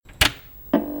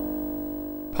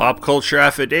Pop Culture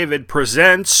Affidavit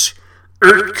presents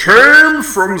It Came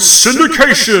From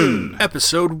Syndication!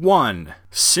 Episode 1,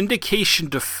 Syndication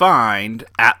Defined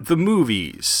at the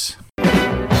Movies.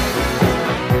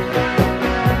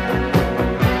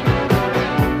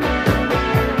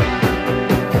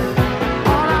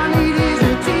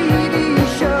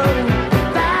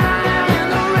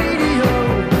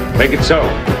 Make it so.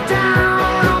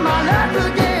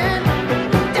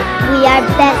 We are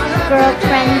best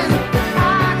girlfriends.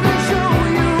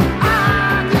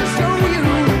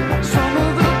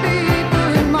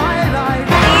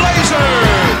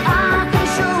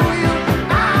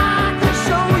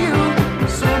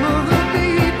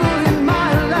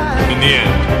 In the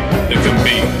end, there can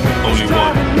be only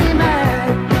one.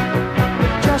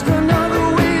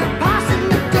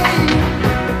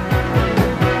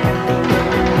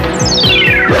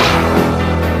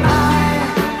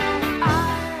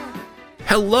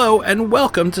 Hello and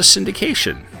welcome to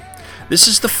Syndication. This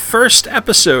is the first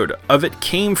episode of It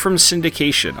Came From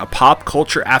Syndication, a Pop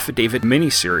Culture Affidavit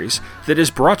miniseries that is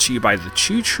brought to you by the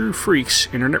Two True Freaks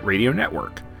Internet Radio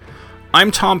Network.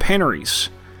 I'm Tom Panarese,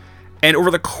 and over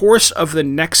the course of the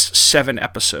next 7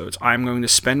 episodes, I'm going to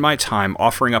spend my time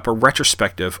offering up a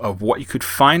retrospective of what you could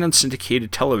find on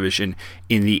syndicated television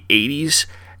in the 80s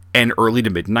and early to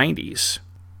mid-90s.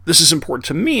 This is important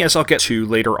to me, as I'll get to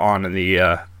later on in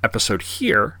the episode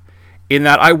here, in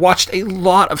that I watched a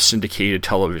lot of syndicated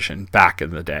television back in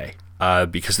the day,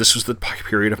 because this was the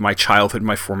period of my childhood,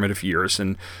 my formative years,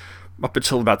 and up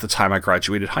until about the time I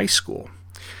graduated high school.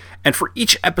 And for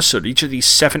each episode, each of these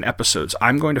 7 episodes,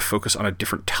 I'm going to focus on a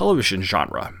different television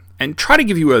genre, and try to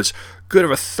give you as good of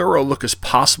a thorough look as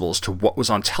possible as to what was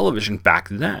on television back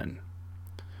then.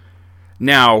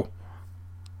 Now,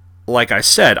 like I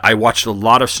said, I watched a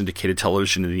lot of syndicated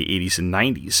television in the 80s and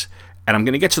 90s, and I'm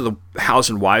going to get to the hows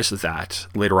and whys of that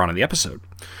later on in the episode.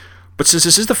 But since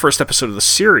this is the first episode of the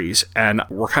series, and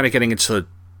we're kind of getting into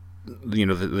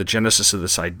the genesis of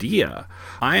this idea,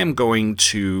 I am going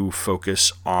to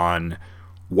focus on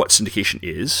what syndication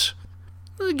is,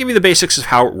 give you the basics of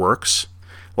how it works,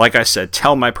 like I said,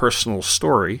 tell my personal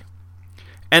story,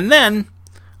 and then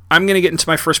I'm going to get into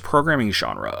my first programming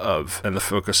genre and the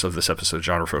focus of this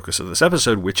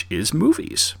episode, which is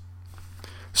movies.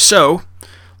 So,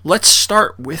 let's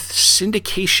start with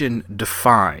syndication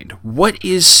defined. What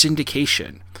is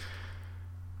syndication?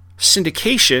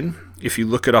 Syndication, if you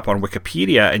look it up on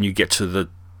Wikipedia and you get to the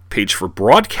page for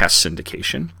broadcast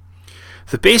syndication,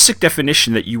 the basic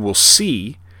definition that you will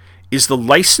see is the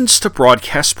license to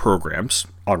broadcast programs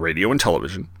on radio and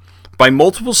television by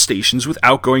multiple stations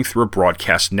without going through a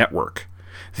broadcast network.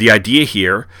 The idea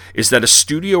here is that a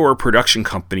studio or production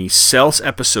company sells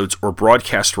episodes or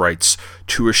broadcast rights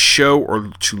to a show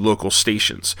or to local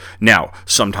stations. Now,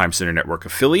 sometimes they're network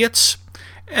affiliates,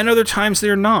 and other times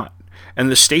they're not,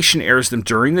 and the station airs them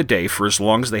during the day for as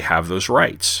long as they have those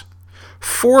rights.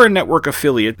 For a network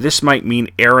affiliate, this might mean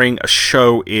airing a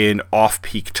show in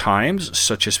off-peak times,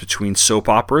 such as between soap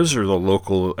operas or the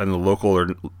local or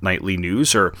nightly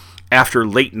news, or after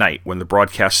late night when the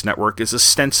broadcast network is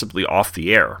ostensibly off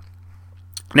the air.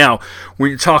 Now,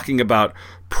 when you're talking about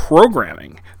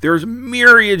programming, there's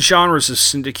myriad genres of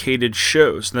syndicated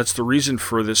shows, and that's the reason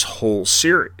for this whole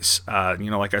series.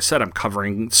 Like I said, I'm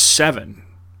covering 7,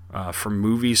 from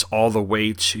movies all the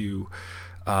way to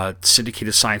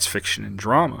syndicated science fiction and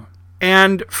drama.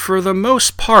 And for the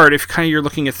most part, if you're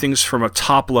looking at things from a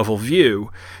top-level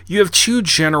view, you have 2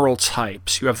 general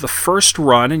types. You have the first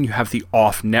run and you have the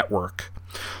off-network.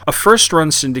 A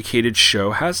first-run syndicated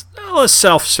show has a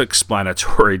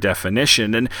self-explanatory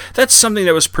definition, and that's something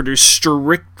that was produced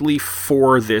strictly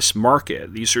for this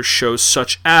market. These are shows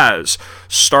such as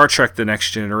Star Trek The Next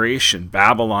Generation,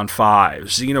 Babylon 5,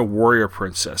 Xena Warrior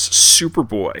Princess,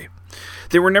 Superboy.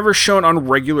 They were never shown on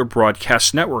regular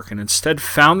broadcast network and instead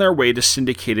found their way to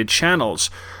syndicated channels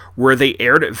where they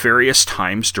aired at various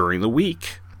times during the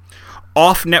week.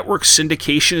 Off-network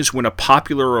syndication is when a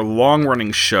popular or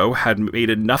long-running show had made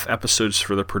enough episodes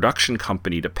for the production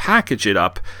company to package it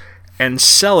up and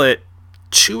sell it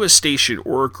to a station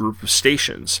or a group of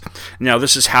stations. Now,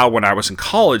 this is how, when I was in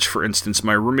college, for instance,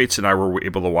 my roommates and I were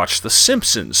able to watch The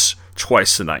Simpsons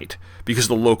twice a night because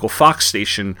the local Fox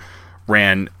station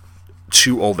ran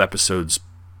 2 old episodes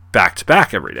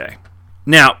back-to-back every day.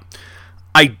 Now,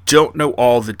 I don't know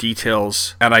all the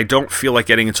details, and I don't feel like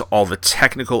getting into all the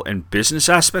technical and business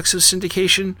aspects of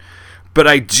syndication, but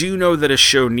I do know that a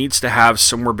show needs to have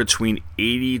somewhere between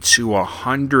 80 to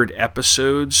 100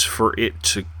 episodes for it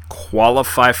to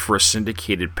qualify for a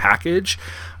syndicated package.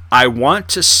 I want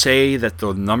to say that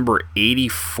the number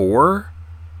 84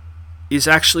 is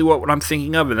actually what I'm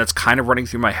thinking of, and that's kind of running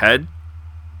through my head.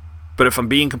 But if I'm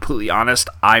being completely honest,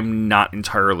 I'm not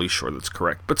entirely sure that's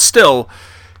correct. But still,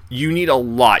 you need a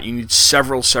lot. You need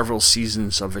several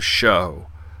seasons of a show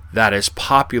that is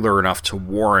popular enough to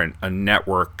warrant a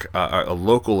network, a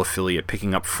local affiliate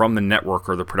picking up from the network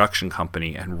or the production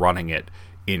company and running it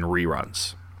in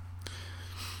reruns.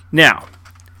 Now,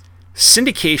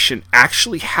 syndication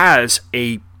actually has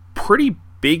a pretty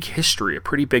big history, a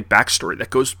pretty big backstory that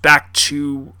goes back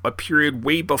to a period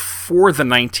way before the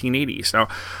 1980s. Now,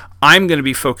 I'm going to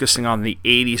be focusing on the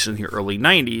 80s and the early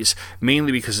 90s,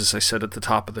 mainly because, as I said at the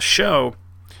top of the show,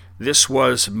 this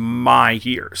was my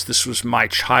years. This was my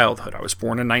childhood. I was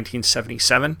born in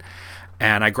 1977,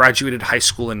 and I graduated high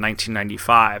school in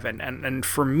 1995. And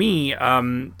for me,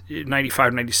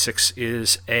 95, 96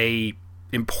 is a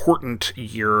important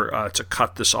year to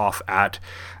cut this off at,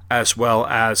 as well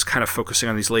as kind of focusing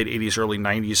on these late 80s, early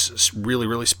 90s,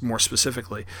 really more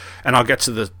specifically. And I'll get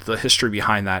to the history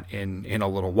behind that in a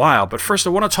little while. But first, I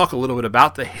want to talk a little bit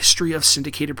about the history of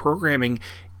syndicated programming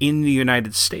in the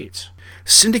United States.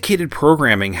 Syndicated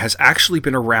programming has actually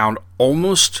been around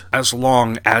almost as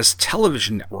long as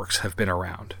television networks have been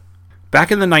around.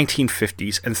 Back in the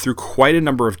 1950s and through quite a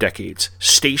number of decades,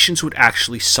 stations would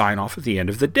actually sign off at the end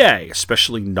of the day,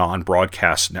 especially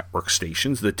non-broadcast network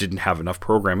stations that didn't have enough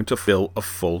programming to fill a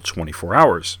full 24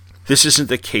 hours. This isn't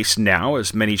the case now,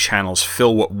 as many channels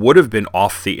fill what would have been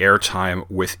off the air time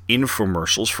with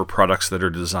infomercials for products that are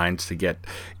designed to get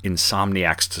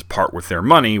insomniacs to part with their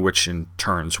money, which in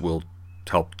turns will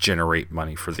help generate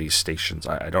money for these stations.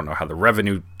 I don't know how the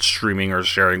revenue streaming or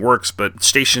sharing works, but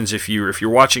stations, if you're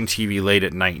watching TV late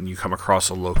at night and you come across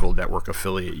a local network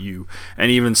affiliate,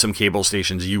 and even some cable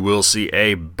stations, you will see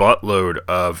a buttload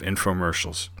of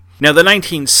infomercials. Now, the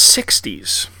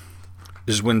 1960s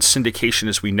is when syndication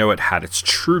as we know it had its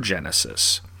true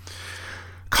genesis.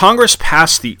 Congress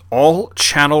passed the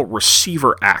All-Channel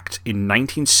Receiver Act in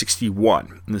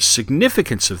 1961, and the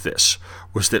significance of this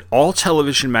was that all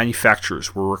television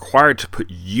manufacturers were required to put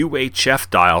UHF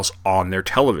dials on their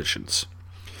televisions.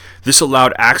 This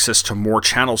allowed access to more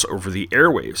channels over the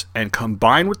airwaves, and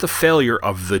combined with the failure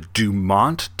of the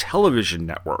Dumont television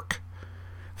network,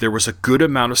 there was a good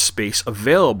amount of space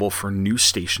available for new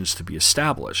stations to be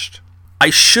established. I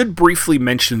should briefly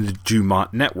mention the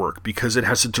Dumont network because it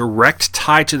has a direct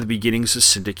tie to the beginnings of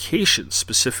syndication,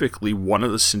 specifically one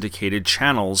of the syndicated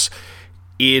channels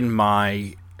in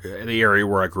the area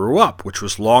where I grew up, which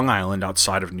was Long Island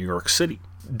outside of New York City.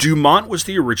 Dumont was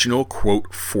the original,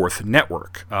 quote, fourth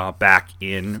network. Back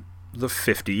in the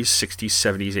 50s, 60s,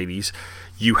 70s, 80s,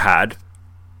 you had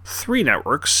three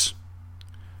networks,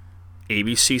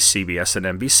 ABC, CBS,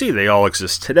 and NBC. They all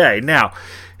exist today. Now,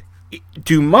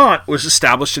 Dumont was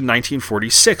established in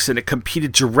 1946, and it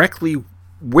competed directly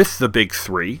with the big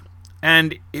three,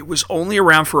 and it was only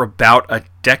around for about a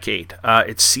decade.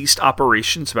 It ceased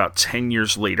operations about 10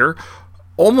 years later,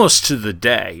 almost to the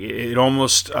day. It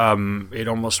almost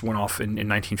went off in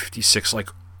 1956,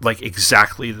 like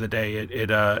exactly the day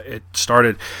it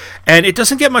started. And it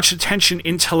doesn't get much attention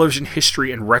in television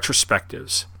history and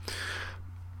retrospectives,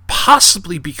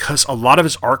 possibly because a lot of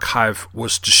its archive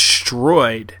was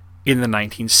destroyed in the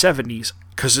 1970s,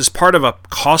 because as part of a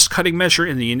cost-cutting measure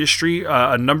in the industry,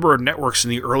 a number of networks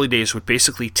in the early days would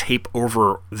basically tape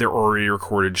over their already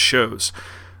recorded shows.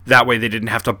 That way they didn't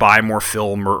have to buy more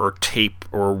film or tape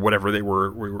or whatever they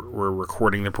were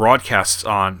recording the broadcasts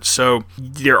on. So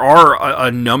there are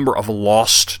a number of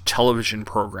lost television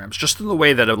programs, just in the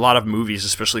way that a lot of movies,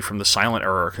 especially from the silent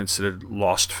era, are considered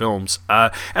lost films.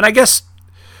 And I guess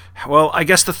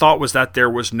the thought was that there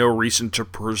was no reason to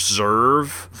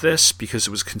preserve this because it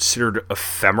was considered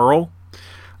ephemeral.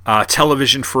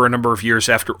 Television, for a number of years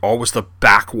after all, was the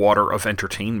backwater of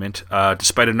entertainment.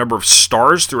 Despite a number of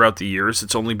stars throughout the years,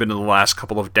 it's only been in the last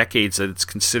couple of decades that it's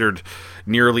considered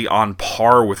nearly on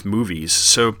par with movies.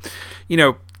 So,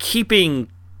 keeping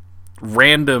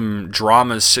random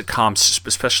dramas, sitcoms,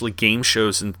 especially game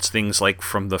shows and things like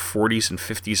from the 40s and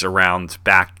 50s around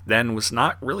back then was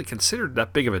not really considered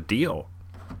that big of a deal.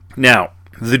 Now,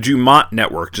 the Dumont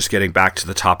network, just getting back to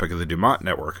the topic of the Dumont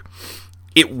network,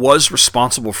 it was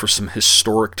responsible for some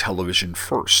historic television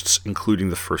firsts,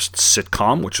 including the first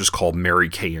sitcom, which was called Mary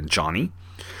Kay and Johnny,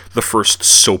 the first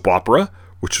soap opera,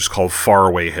 which was called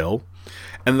Faraway Hill,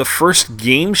 and the first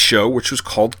game show, which was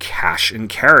called Cash and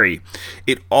Carry.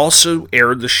 It also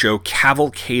aired the show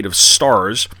Cavalcade of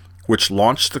Stars, which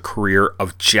launched the career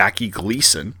of Jackie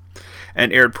Gleason,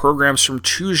 and aired programs from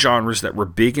two genres that were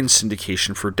big in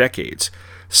syndication for decades.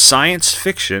 Science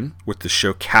fiction, with the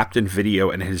show Captain Video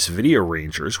and His Video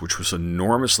Rangers, which was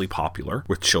enormously popular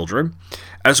with children,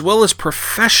 as well as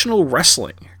professional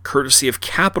wrestling, courtesy of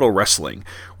Capital Wrestling,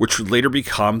 which would later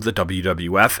become the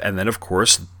WWF and then, of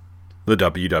course, the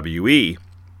WWE.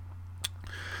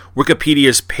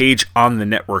 Wikipedia's page on the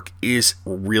network is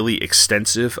really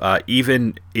extensive. It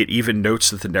even notes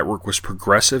that the network was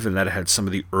progressive and that it had some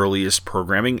of the earliest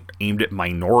programming aimed at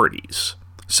minorities.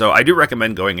 So I do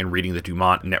recommend going and reading the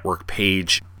Dumont Network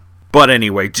page. But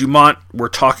anyway, Dumont, we're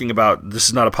talking about, this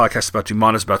is not a podcast about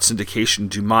Dumont, it's about syndication.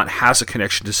 Dumont has a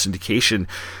connection to syndication,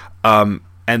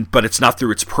 but it's not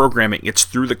through its programming, it's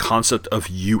through the concept of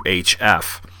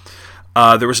UHF.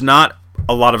 There was not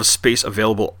a lot of space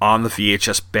available on the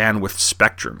VHS bandwidth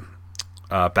spectrum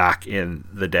back in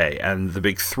the day, and the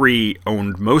big three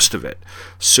owned most of it.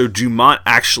 So Dumont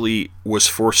actually was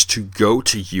forced to go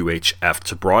to UHF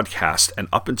to broadcast, and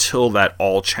up until that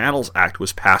All Channels Act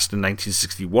was passed in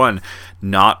 1961,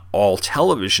 not all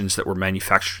televisions that were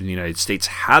manufactured in the United States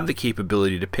had the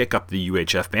capability to pick up the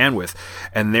UHF bandwidth,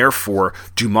 and therefore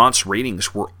Dumont's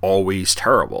ratings were always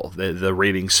terrible. The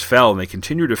ratings fell, and they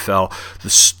continue to fall. The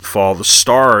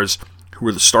stars who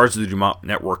were the stars of the Dumont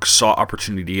network saw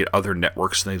opportunity at other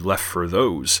networks and they left for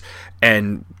those.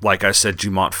 And like I said,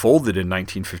 Dumont folded in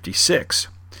 1956.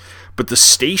 But the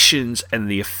stations and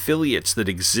the affiliates that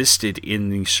existed in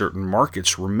these certain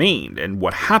markets remained. And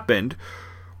what happened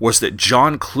was that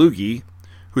John Kluge,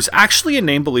 who's actually a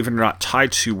name, believe it or not,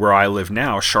 tied to where I live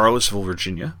now, Charlottesville,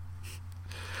 Virginia,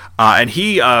 and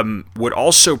he would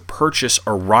also purchase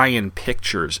Orion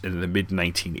Pictures in the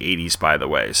mid-1980s, by the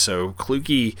way. So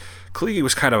Kluge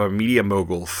was kind of a media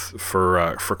mogul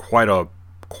for quite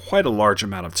a large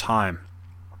amount of time.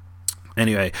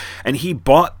 Anyway, and he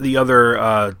bought he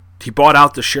bought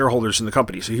out the shareholders in the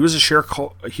company. So he was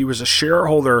a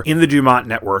shareholder in the Dumont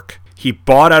network. He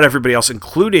bought out everybody else,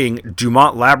 including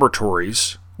Dumont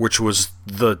Laboratories, which was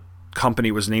the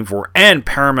company was named for, and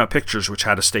Paramount Pictures, which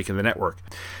had a stake in the network.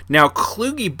 Now,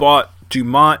 Kluge bought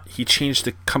Dumont. He changed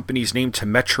the company's name to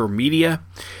Metro Media.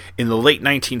 In the late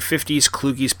 1950s,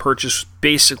 Kluge's purchase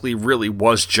basically really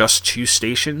was just two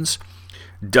stations,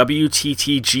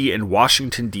 WTTG in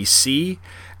Washington, D.C.,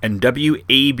 and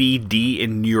WABD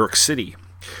in New York City.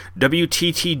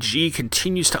 WTTG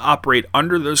continues to operate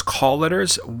under those call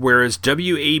letters, whereas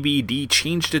WABD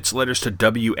changed its letters to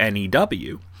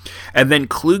WNEW. And then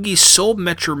Kluge sold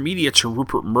Metro Media to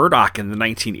Rupert Murdoch in the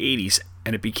 1980s,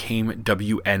 and it became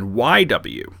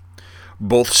WNYW.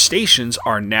 Both stations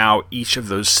are now each of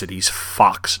those cities'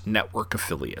 Fox network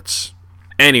affiliates.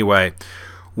 Anyway,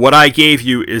 what I gave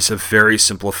you is a very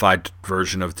simplified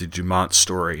version of the Dumont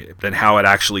story and how it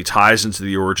actually ties into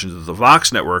the origins of the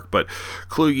Fox network, but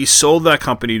Kluge sold that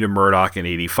company to Murdoch in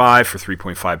 1985 for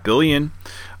 $3.5 billion.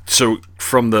 So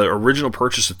from the original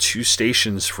purchase of two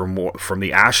stations from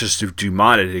the ashes to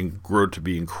Dumont, it grew to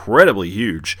be incredibly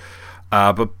huge.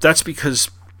 But that's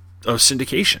because of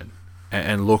syndication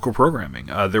and local programming.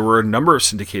 There were a number of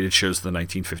syndicated shows in the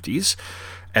 1950s,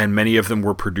 and many of them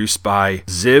were produced by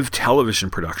Ziv Television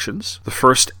Productions. The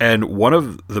first and one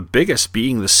of the biggest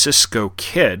being the Cisco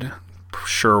Kid. I'm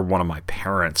sure one of my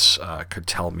parents could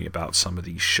tell me about some of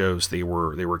these shows. They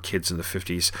were kids in the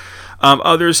 50s.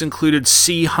 Others included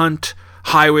Sea Hunt,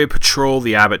 Highway Patrol,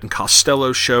 The Abbott and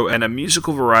Costello Show, and a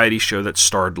musical variety show that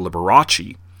starred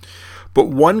Liberace. But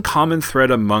one common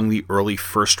thread among the early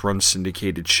first-run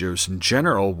syndicated shows in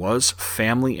general was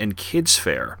Family and Kids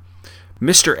Fare.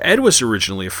 Mr. Ed was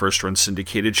originally a first-run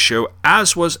syndicated show,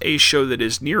 as was a show that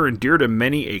is near and dear to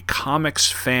many a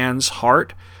comics fan's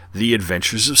heart, The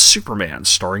Adventures of Superman,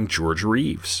 starring George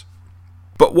Reeves.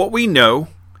 But what we know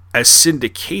as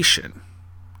syndication,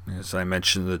 as I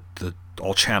mentioned, the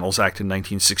All Channels Act in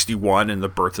 1961 and the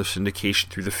birth of syndication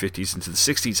through the 50s into the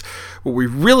 60s, what we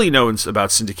really know about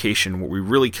syndication, what we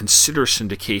really consider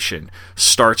syndication,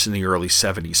 starts in the early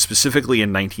 70s, specifically in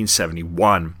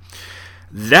 1971.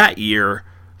 That year,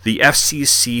 the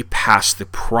FCC passed the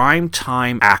Prime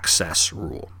Time Access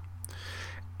Rule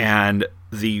and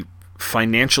the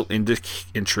Financial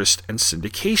Interest and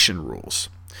Syndication Rules.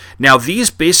 Now,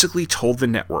 these basically told the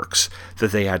networks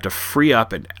that they had to free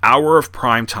up an hour of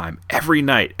prime time every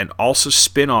night and also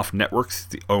spin off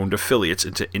network-owned affiliates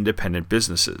into independent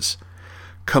businesses.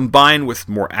 Combined with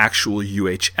more actual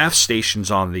UHF stations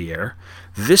on the air,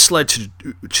 this led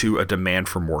to a demand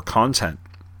for more content.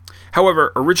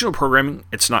 However, original programming,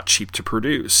 it's not cheap to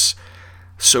produce.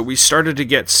 So we started to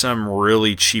get some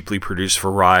really cheaply produced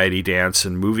variety, dance,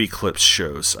 and movie clips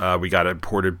shows. We got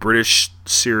imported British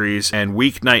series and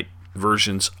weeknight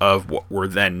versions of what were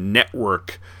then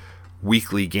network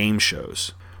weekly game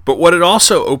shows. But what it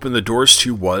also opened the doors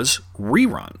to was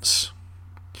reruns.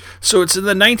 So it's in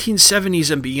the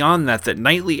 1970s and beyond that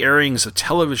nightly airings of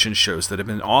television shows that have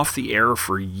been off the air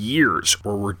for years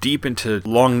or were deep into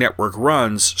long network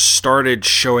runs started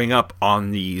showing up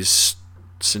on these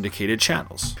syndicated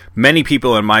channels. Many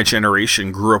people in my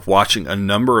generation grew up watching a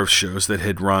number of shows that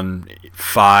had run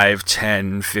 5,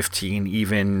 10, 15,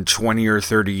 even 20 or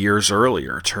 30 years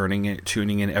earlier, tuning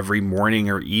in every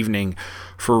morning or evening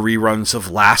for reruns of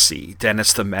Lassie,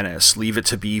 Dennis the Menace, Leave It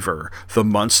to Beaver, The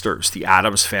Munsters, The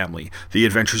Addams Family, The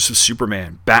Adventures of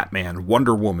Superman, Batman,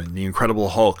 Wonder Woman, The Incredible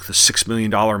Hulk, The $6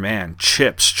 Million Man,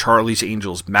 Chips, Charlie's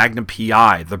Angels, Magnum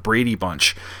P.I., The Brady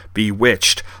Bunch,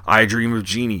 Bewitched, I Dream of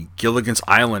Jeannie, Gilligan's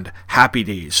Island, Happy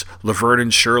Days, Laverne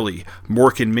and Shirley,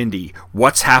 Mork and Mindy,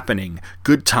 What's Happening,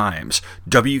 Good Times,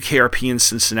 WKRP in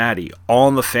Cincinnati, All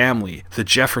in the Family, The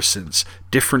Jeffersons,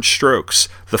 Different Strokes,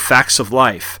 The Facts of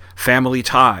Life, Family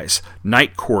Ties,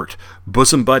 Night Court,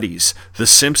 Bosom Buddies, The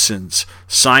Simpsons,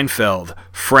 Seinfeld,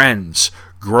 Friends,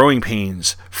 Growing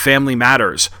Pains, Family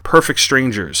Matters, Perfect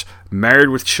Strangers, Married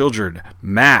with Children,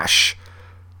 MASH,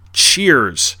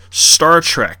 Cheers, Star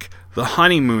Trek, The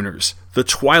Honeymooners, The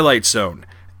Twilight Zone,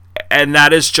 and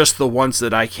that is just the ones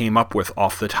that I came up with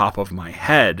off the top of my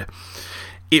head.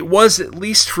 It was, at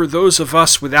least for those of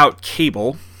us without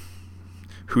cable,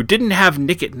 who didn't have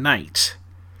Nick at Night,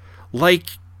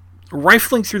 like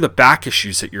rifling through the back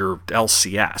issues at your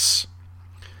LCS.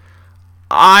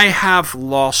 I have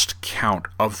lost count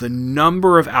of the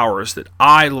number of hours that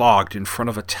I logged in front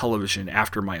of a television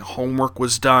after my homework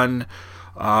was done,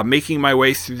 making my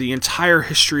way through the entire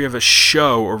history of a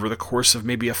show over the course of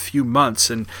maybe a few months,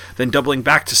 and then doubling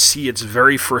back to see its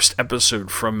very first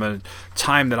episode from a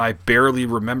time that I barely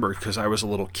remembered because I was a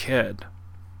little kid.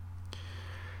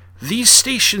 These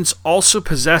stations also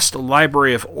possessed a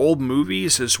library of old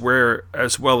movies as well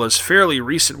as fairly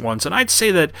recent ones, and I'd say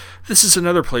that this is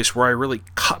another place where I really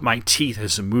cut my teeth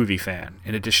as a movie fan,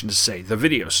 in addition to, say, the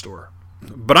video store.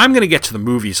 But I'm going to get to the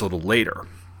movies a little later.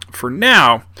 For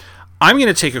now, I'm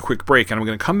going to take a quick break, and I'm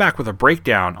going to come back with a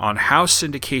breakdown on how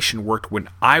syndication worked when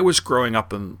I was growing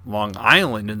up in Long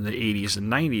Island in the 80s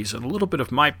and 90s, and a little bit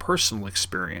of my personal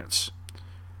experience.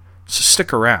 So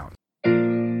stick around.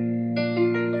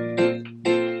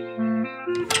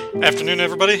 Afternoon,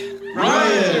 everybody.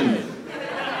 Ryan!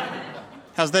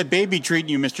 How's that baby treating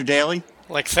you, Mr. Daly?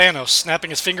 Like Thanos snapping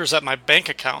his fingers at my bank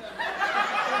account.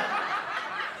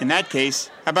 In that case,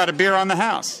 how about a beer on the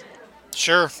house?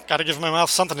 Sure, gotta give my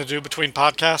mouth something to do between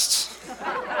podcasts.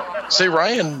 Say,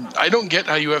 Ryan, I don't get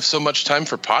how you have so much time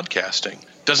for podcasting.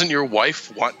 Doesn't your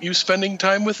wife want you spending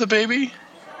time with the baby?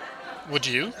 Would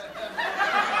you?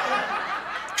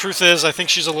 Truth is, I think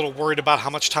she's a little worried about how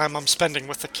much time I'm spending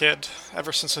with the kid,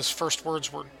 ever since his first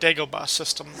words were Dagobah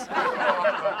system.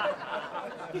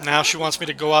 Now she wants me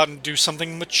to go out and do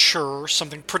something mature,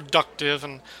 something productive,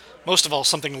 and most of all,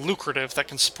 something lucrative that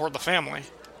can support the family.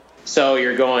 So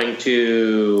you're going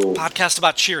to... Podcast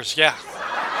about Cheers, yeah.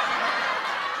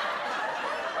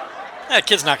 That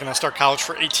kid's not going to start college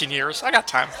for 18 years. I got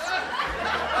time.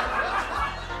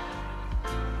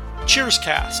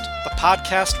 Cheerscast, the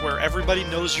podcast where everybody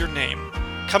knows your name.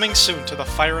 Coming soon to the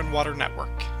Fire and Water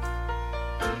Network.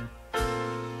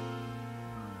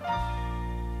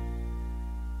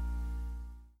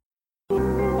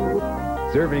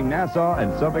 Serving Nassau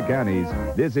and Suffolk counties,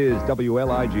 this is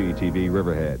WLIG TV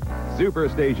Riverhead,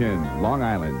 Superstation, Long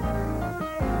Island.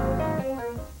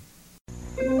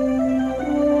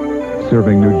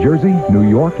 Serving New Jersey, New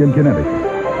York, and Connecticut.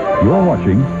 You're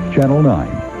watching Channel 9,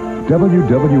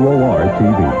 WWOR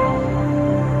TV.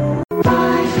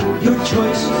 Your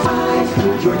choice,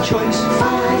 5. Your choice,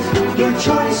 5. Your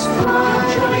choice,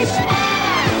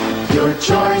 5. Your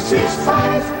choice is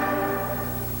 5.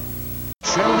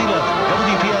 Channel 11,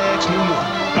 WPIX New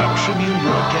York, our Tribune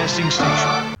Broadcasting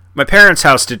Station. My parents'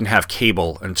 house didn't have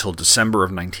cable until December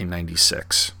of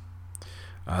 1996.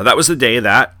 That was the day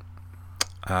that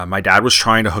my dad was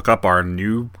trying to hook up our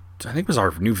new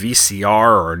VCR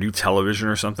or a new television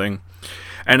or something.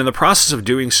 And in the process of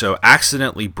doing so,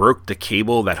 accidentally broke the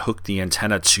cable that hooked the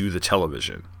antenna to the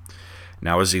television.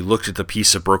 Now, as he looked at the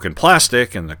piece of broken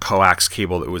plastic and the coax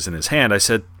cable that was in his hand, I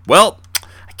said, "Well,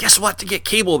 I guess we'll have to get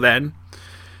cable then."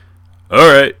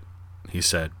 "All right," he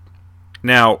said.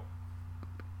 Now,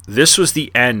 this was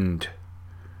the end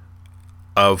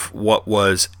of what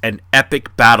was an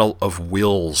epic battle of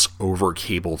wills over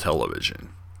cable television.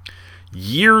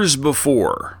 Years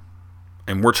before,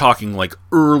 and we're talking like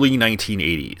early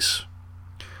 1980s,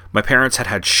 my parents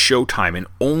had Showtime and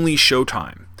only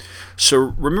Showtime. So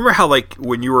remember how, like,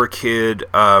 when you were a kid,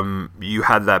 you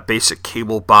had that basic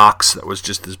cable box that was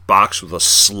just this box with a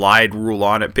slide rule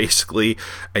on it, basically,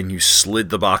 and you slid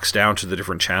the box down to the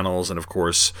different channels, and of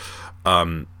course,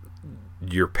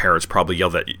 your parents probably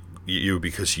yelled at you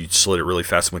because you slid it really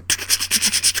fast and went,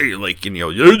 like, yeah,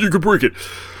 you could break it.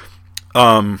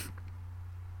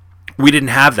 We didn't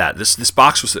have that. This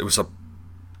box was a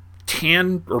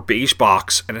tan or beige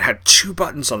box, and it had 2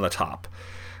 buttons on the top.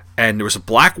 And there was a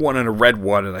black one and a red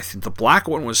one, and I think the black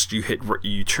one was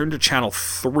you turned to channel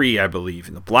 3, I believe.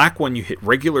 And the black one you hit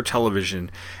regular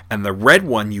television, and the red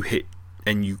one you hit,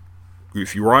 and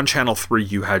if you were on channel 3,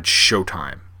 you had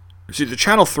Showtime. It's either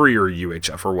channel 3 or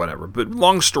UHF or whatever. But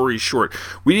long story short,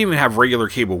 we didn't even have regular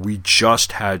cable. We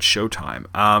just had Showtime.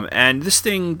 And this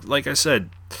thing, like I said,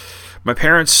 my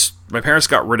parents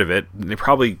got rid of it. And they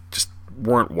probably just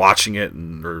weren't watching it,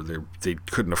 or they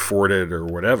couldn't afford it or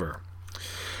whatever.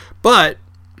 But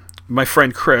my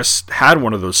friend Chris had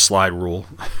one of those slide rule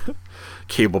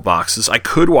cable boxes. I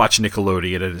could watch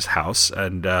Nickelodeon at his house,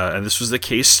 and this was the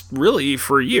case really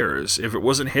for years. If it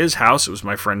wasn't his house, it was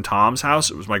my friend Tom's house.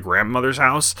 It was my grandmother's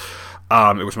house.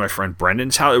 It was my friend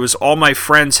Brendan's house. It was all my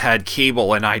friends had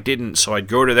cable, and I didn't. So I'd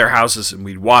go to their houses, and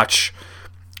we'd watch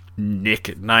Nick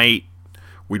at Night.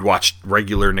 We'd watch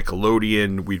regular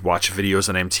Nickelodeon. We'd watch videos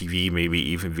on MTV, maybe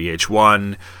even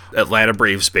VH1. Atlanta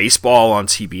Braves baseball on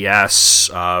TBS,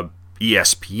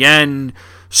 ESPN,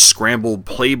 Scrambled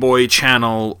Playboy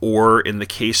channel, or in the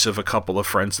case of a couple of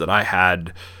friends that I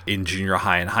had in junior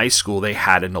high and high school, they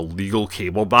had an illegal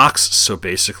cable box. So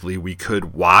basically we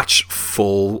could watch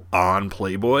full-on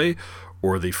Playboy,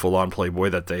 or the full-on Playboy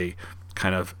that they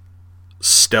kind of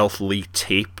stealthily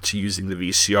taped using the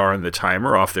VCR and the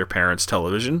timer off their parents'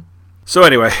 television. So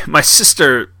anyway, my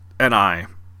sister and I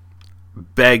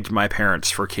begged my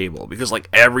parents for cable because, like,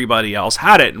 everybody else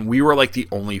had it, and we were like the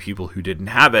only people who didn't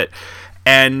have it.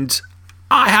 And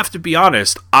I have to be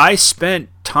honest, I spent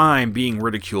time being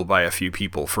ridiculed by a few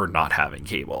people for not having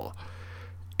cable.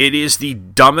 It is the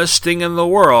dumbest thing in the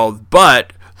world,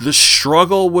 but the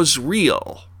struggle was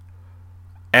real,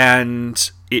 and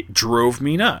it drove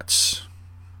me nuts.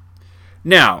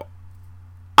 Now,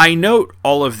 I note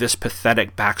all of this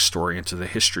pathetic backstory into the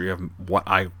history of what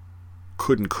I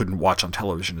couldn't watch on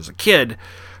television as a kid,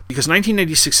 because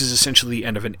 1996 is essentially the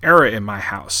end of an era in my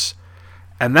house.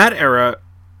 And that era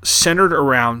centered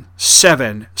around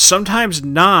 7, sometimes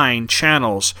 9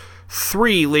 channels,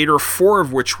 3, later 4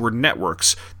 of which were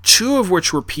networks, 2 of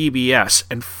which were PBS,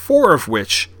 and 4 of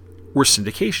which were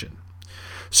syndication.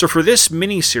 So for this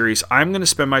mini-series, I'm going to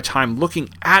spend my time looking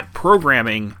at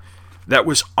programming that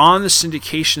was on the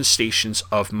syndication stations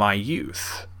of my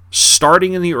youth,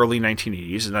 starting in the early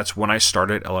 1980s, and that's when I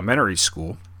started elementary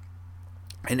school,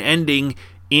 and ending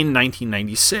in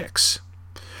 1996.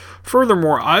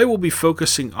 Furthermore, I will be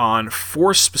focusing on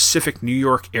 4 specific New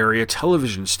York area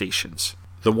television stations.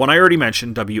 The one I already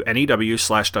mentioned,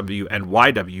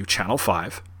 WNEW/WNYW, Channel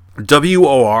 5,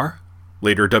 WOR,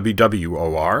 later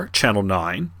WWOR, Channel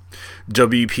 9,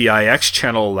 WPIX,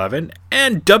 Channel 11,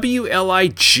 and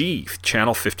WLIG,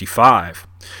 Channel 55,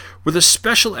 with a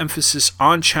special emphasis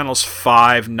on Channels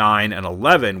 5, 9, and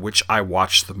 11, which I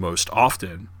watched the most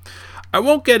often. I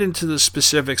won't get into the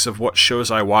specifics of what shows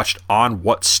I watched on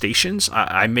what stations.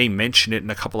 I may mention it in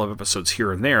a couple of episodes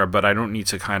here and there, but I don't need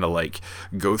to kind of like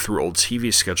go through old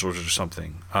TV schedules or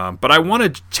something. But I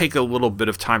want to take a little bit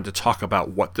of time to talk about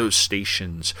what those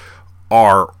stations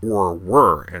are or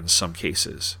were in some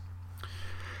cases.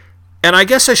 And I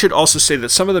guess I should also say that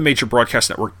some of the major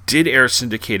broadcast networks did air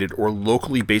syndicated or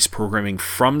locally based programming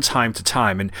from time to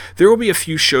time, and there will be a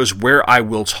few shows where I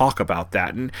will talk about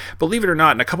that. And believe it or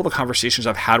not, in a couple of conversations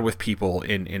I've had with people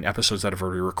in episodes that I've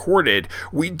already recorded,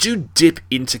 we do dip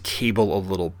into cable a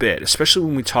little bit,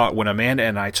 especially when Amanda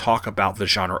and I talk about the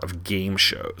genre of game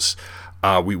shows.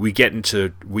 We get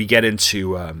into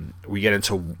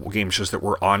game shows that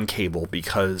were on cable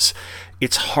because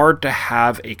it's hard to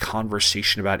have a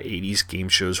conversation about 80s game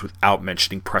shows without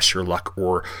mentioning Press Your Luck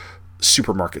or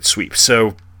Supermarket Sweep.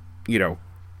 So, you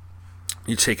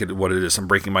take it what it is. I'm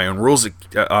breaking my own rules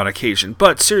on occasion,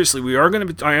 but seriously, I am going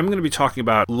to be talking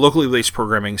about locally based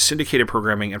programming, syndicated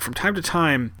programming, and from time to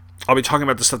time, I'll be talking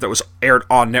about the stuff that was aired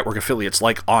on network affiliates,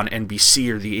 like on NBC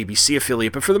or the ABC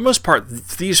affiliate. But for the most part,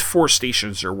 these 4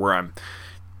 stations are where I'm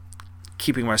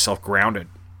keeping myself grounded.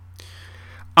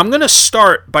 I'm going to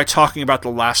start by talking about the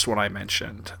last one I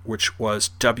mentioned, which was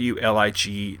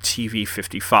WLIG TV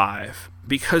 55.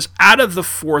 Because out of the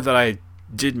 4 that I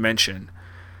did mention,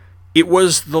 it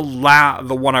was the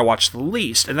one I watched the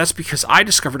least. And that's because I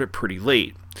discovered it pretty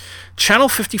late. Channel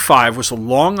 55 was a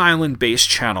Long Island-based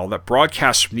channel that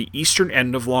broadcast from the eastern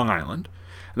end of Long Island,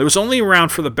 and it was only around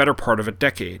for the better part of a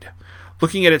decade.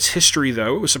 Looking at its history,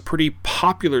 though, it was a pretty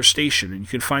popular station, and you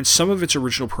can find some of its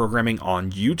original programming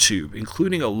on YouTube,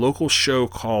 including a local show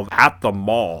called At the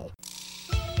Mall.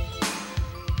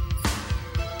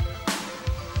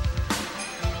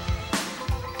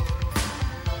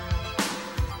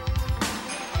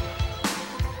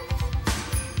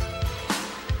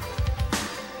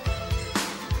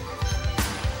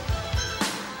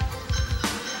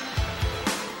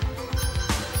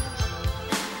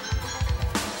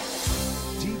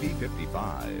 TV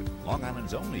 55, Long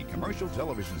Island's only commercial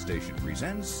television station,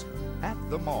 presents At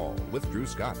the Mall with Drew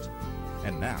Scott.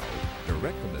 And now,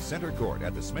 direct from the center court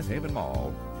at the Smith Haven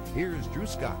Mall, here's Drew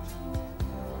Scott.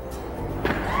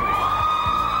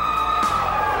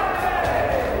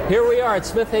 Here we are at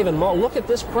Smith Haven Mall. Look at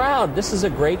this crowd. This is a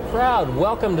great crowd.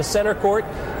 Welcome to Center Court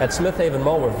at Smith Haven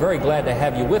Mall. We're very glad to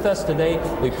have you with us today.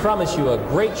 We promise you a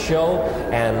great show.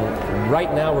 And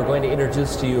right now we're going to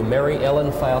introduce to you Mary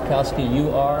Ellen Fialkowski. You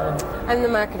are? I'm the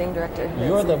marketing director.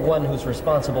 You're the one who's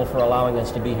responsible for allowing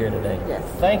us to be here today. Yes.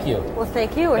 Thank you. Well,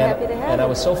 thank you. We're happy to have you. And I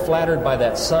was so flattered by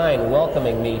that sign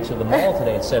welcoming me to the mall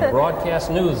today. It said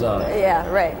broadcast news on it. Yeah,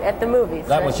 right. At the movies.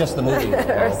 That right? was just the movie.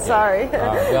 Sorry.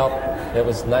 Well, it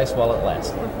was nice while it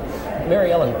lasted.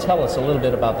 Mary Ellen, tell us a little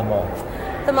bit about the mall.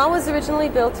 The mall was originally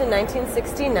built in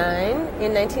 1969.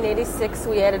 In 1986,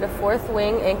 we added a fourth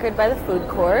wing anchored by the food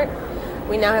court.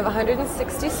 We now have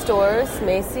 160 stores: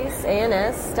 Macy's,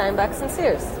 A&S, Steinbach's, and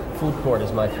Sears. Food court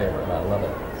is my favorite. I love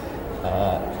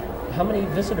it. How many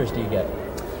visitors do you get?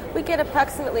 We get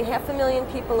approximately 500,000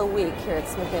 people a week here at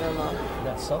Smith Haven Mall.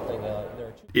 That's something.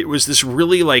 It was this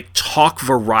really talk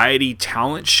variety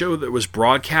talent show that was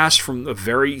broadcast from the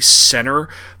very center,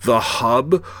 the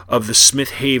hub of the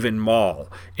Smith Haven Mall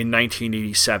in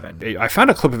 1987. I found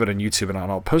a clip of it on YouTube, and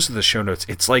I'll post it in the show notes.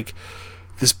 It's like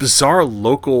this bizarre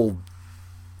local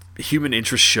human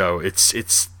interest show.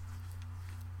 It's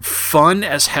fun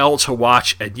as hell to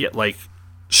watch, and yet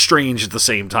strange at the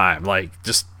same time.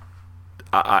 This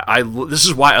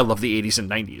is why I love the 80s and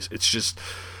 90s. It's just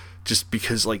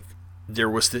because there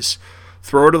was this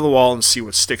throw it to the wall and see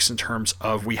what sticks in terms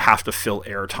of we have to fill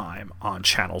airtime on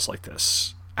channels like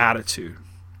this attitude.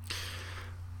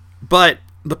 But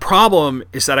the problem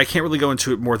is that I can't really go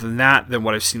into it more than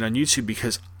what I've seen on YouTube,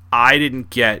 because I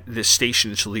didn't get this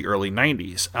station until the early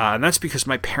 90s. And that's because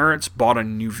my parents bought a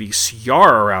new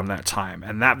VCR around that time,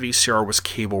 and that VCR was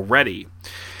cable ready.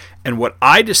 And what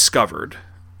I discovered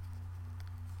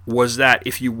was that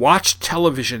if you watch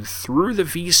television through the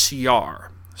VCR,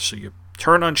 so you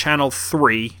turn on channel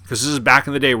 3, because this is back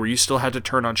in the day where you still had to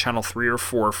turn on channel 3 or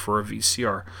 4 for a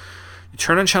VCR. You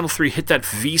turn on channel 3, hit that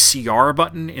VCR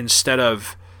button instead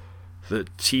of the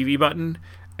TV button,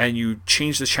 and you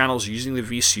change the channels using the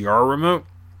VCR remote,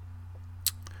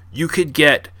 you could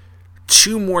get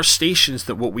 2 more stations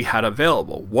than what we had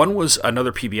available. One was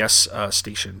another PBS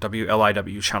station,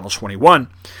 WLIW Channel 21,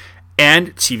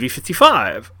 and TV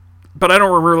 55. But I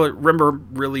don't remember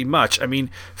really much. I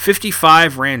mean,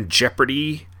 55 ran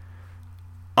Jeopardy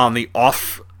on the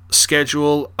off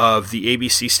schedule of the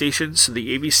ABC station. So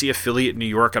the ABC affiliate in New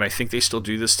York, and I think they still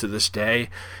do this to this day,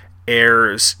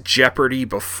 airs Jeopardy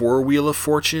before Wheel of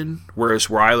Fortune, whereas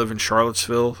where I live in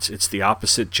Charlottesville, it's the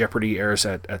opposite. Jeopardy airs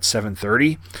at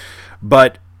 7:30.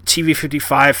 But TV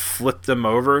 55 flipped them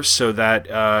over so that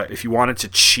if you wanted to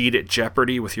cheat at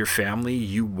Jeopardy with your family,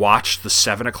 you watched the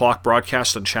 7 o'clock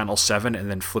broadcast on Channel 7 and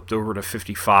then flipped over to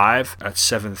 55 at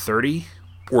 7:30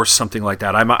 or something like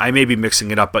that. I may be mixing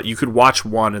it up, but you could watch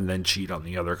one and then cheat on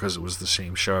the other because it was the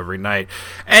same show every night.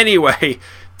 Anyway,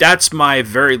 that's my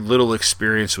very little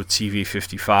experience with TV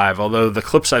 55, although the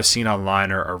clips I've seen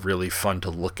online are really fun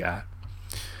to look at.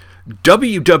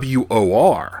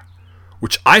 WWOR,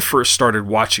 which I first started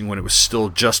watching when it was still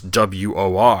just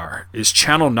WOR, is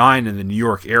Channel 9 in the New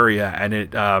York area, and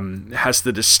it has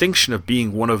the distinction of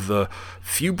being one of the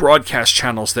few broadcast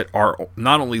channels that are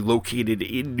not only located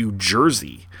in New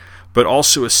Jersey, but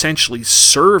also essentially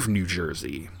serve New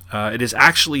Jersey. It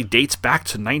actually dates back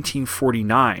to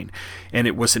 1949, and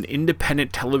it was an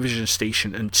independent television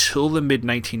station until the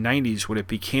mid-1990s when it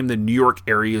became the New York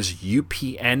area's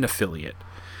UPN affiliate.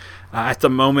 At the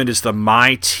moment is the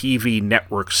My TV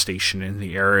network station in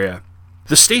the area.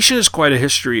 The station has quite a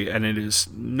history, and it is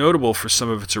notable for some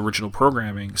of its original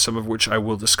programming, some of which I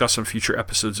will discuss on future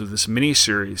episodes of this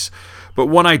miniseries. But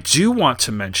one I do want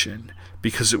to mention,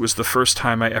 because it was the first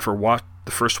one I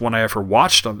ever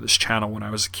watched on this channel when I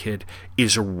was a kid,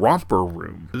 is Romper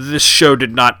Room. This show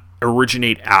did not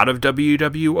originate out of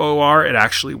WWOR. It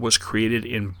actually was created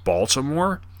in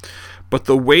Baltimore. But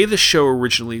the way the show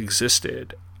originally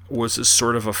existed was as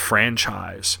sort of a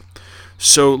franchise.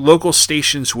 So local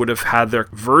stations would have had their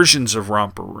versions of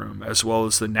Romper Room, as well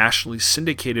as the nationally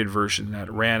syndicated version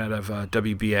that ran out of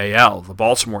WBAL, the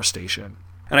Baltimore station.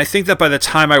 And I think that by the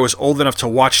time I was old enough to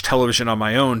watch television on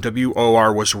my own,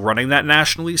 WOR was running that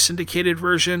nationally syndicated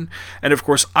version. And of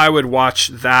course, I would watch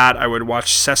that. I would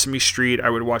watch Sesame Street. I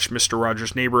would watch Mr.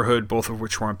 Rogers' Neighborhood, both of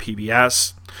which were on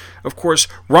PBS. Of course,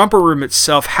 Romper Room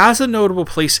itself has a notable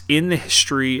place in the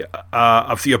history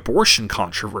of the abortion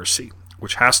controversy,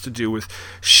 which has to do with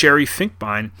Sherry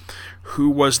Finkbein, who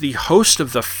was the host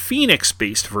of the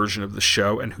Phoenix-based version of the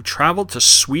show and who traveled to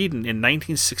Sweden in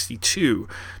 1962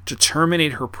 to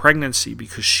terminate her pregnancy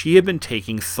because she had been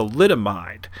taking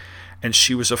thalidomide, and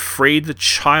she was afraid the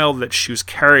child that she was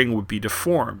carrying would be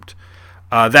deformed.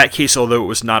 That case, although it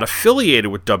was not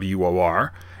affiliated with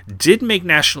WOR, did make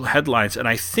national headlines, and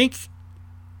I think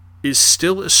is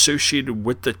still associated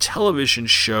with the television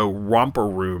show Romper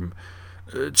Room,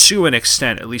 to an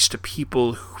extent, at least to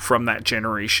people from that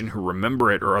generation who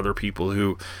remember it, or other people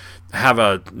who have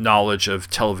a knowledge of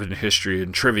television history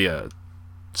and trivia,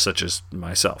 such as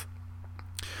myself.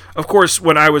 Of course,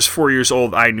 when I was 4 years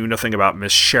old, I knew nothing about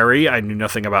Miss Sherry, I knew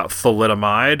nothing about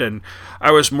thalidomide, and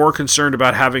I was more concerned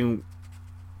about having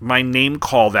my name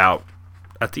called out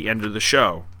at the end of the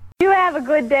show. You have a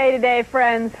good day today,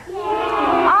 friends. Yeah.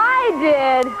 I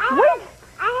did.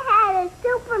 I had a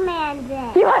Superman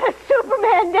day. You had a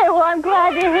Superman day? Well, I'm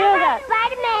glad to hear that.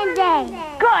 Spider-Man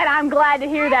day. Good, I'm glad to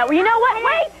hear that. Well, you know what?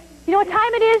 Wait! You know what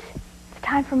time it is? It's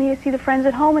time for me to see the friends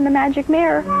at home in the magic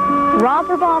mirror.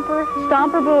 Romper bumper,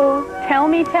 stomper boo, tell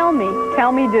me, tell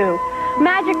me do.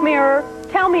 Magic mirror,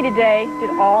 tell me today, did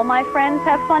all my friends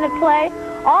have fun at play?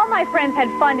 All my friends had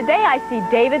fun today. I see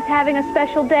David's having a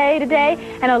special day today,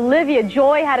 and Olivia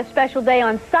Joy had a special day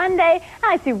on Sunday, and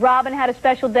I see Robin had a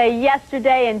special day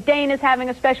yesterday, and Dana's having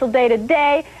a special day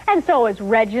today, and so is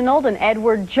Reginald and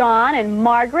Edward John and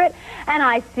Margaret, and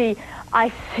I see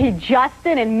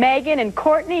Justin and Megan and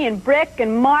Courtney and Brick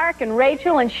and Mark and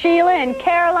Rachel and Sheila and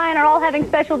Caroline are all having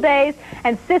special days,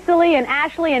 and Cicely and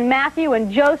Ashley and Matthew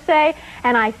and Jose,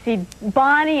 and I see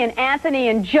Bonnie and Anthony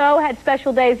and Joe had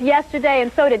special days yesterday,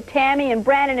 and so did Tammy and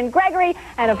Brandon and Gregory,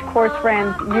 and of course,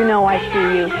 friends, you know I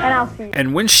see you, and I'll see you.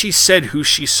 And when she said who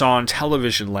she saw in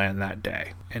television land that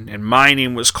day, and my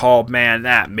name was called, man,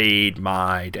 that made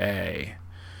my day.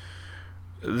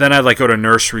 Then I'd go to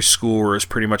nursery school, where it was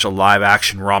pretty much a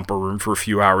live-action Romper Room for a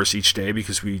few hours each day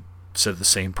because we said the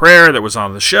same prayer that was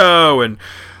on the show and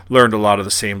learned a lot of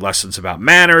the same lessons about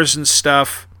manners and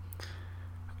stuff.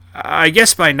 I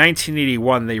guess by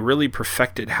 1981, they really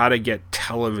perfected how to get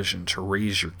television to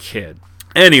raise your kid.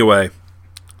 Anyway,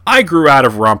 I grew out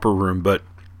of Romper Room, but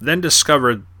then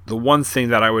discovered the one thing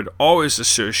that I would always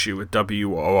associate with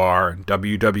WOR and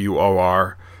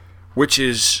WWOR, which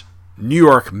is New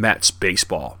York Mets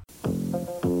baseball.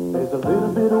 There's a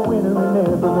little bit of winner in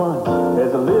everyone.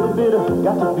 There's a little bit of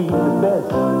got to be the best.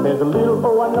 There's a little,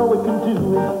 oh, I know we can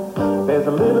do it. There's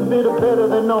a little bit of better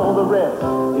than all the rest.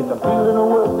 It's a feeling of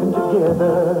working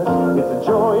together. It's a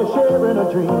joy of sharing a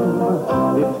dream.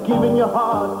 It's giving your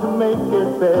heart to make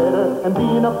it better and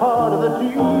being a part of the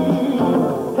team.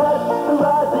 Catch the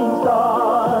rising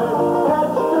star.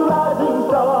 Catch the rising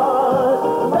star.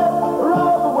 The Mets are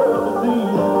all the world to see.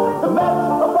 The Mets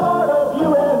are part of you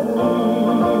and me.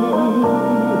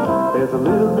 There's a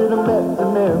little bit of Mets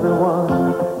in everyone.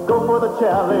 Go for the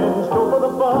challenge, go for the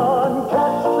fun.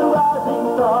 Catch the rising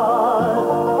star.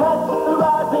 Catch the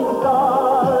rising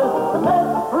star. The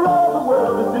Mets are all the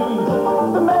world to see.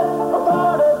 The Mets are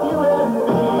part of you and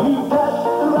me. Catch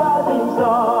the rising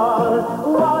star.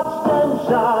 Watch them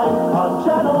shine on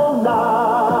Channel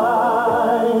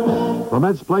 9. The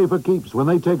Mets play for keeps when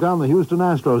they take on the Houston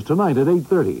Astros tonight at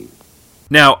 8:30.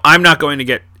 Now, I'm not going to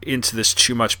get into this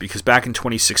too much because back in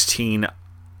 2016,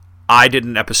 I did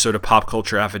an episode of Pop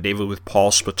Culture Affidavit with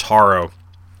Paul Spataro,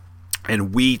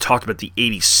 and we talked about the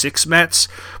 86 Mets,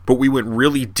 but we went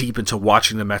really deep into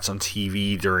watching the Mets on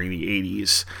TV during the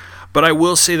 80s. But I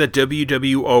will say that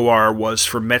WWOR was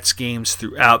for Mets games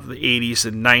throughout the 80s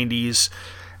and 90s,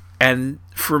 and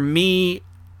for me,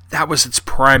 that was its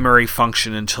primary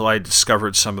function until I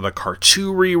discovered some of the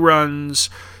cartoon reruns,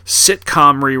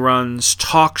 sitcom reruns,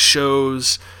 talk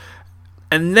shows,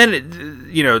 and then,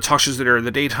 talk shows that are in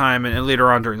the daytime and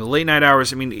later on during the late night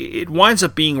hours. I mean, it winds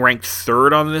up being ranked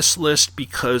third on this list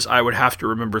because I would have to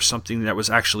remember something that was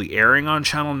actually airing on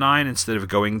Channel 9 instead of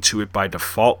going to it by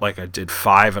default like I did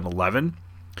 5 and 11.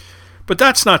 But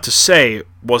that's not to say it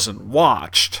wasn't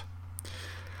watched.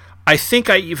 I think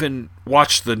I even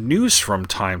watched the news from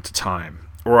time to time,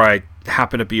 or I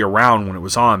happened to be around when it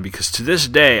was on, because to this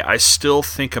day, I still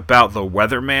think about the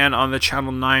weatherman on the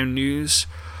Channel 9 news,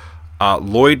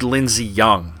 Lloyd Lindsay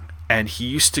Young, and he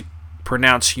used to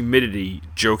pronounce humidity,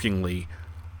 jokingly,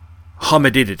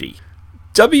 humidity.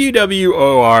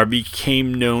 WWOR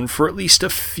became known for at least a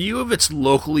few of its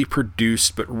locally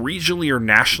produced but regionally or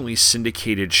nationally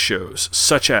syndicated shows,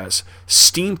 such as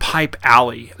Steam Pipe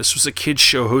Alley. This was a kids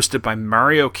show hosted by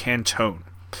Mario Cantone.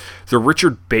 The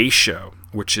Richard Bay Show,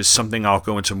 which is something I'll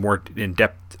go into more in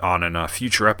depth on in a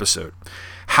future episode.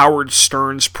 Howard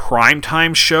Stern's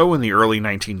primetime show in the early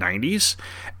 1990s,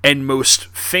 and most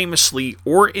famously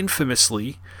or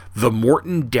infamously, the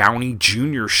Morton Downey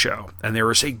Jr. Show. And there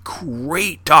is a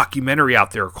great documentary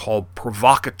out there called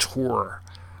Provocateur,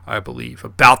 I believe,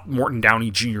 about Morton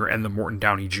Downey Jr. and the Morton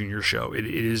Downey Jr. Show. It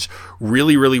is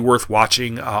really, really worth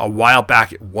watching. A while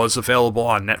back it was available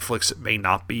on Netflix. It may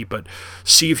not be, but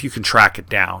see if you can track it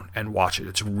down and watch it.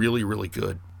 It's really, really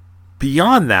good.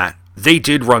 Beyond that, they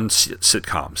did run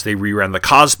sitcoms. They reran The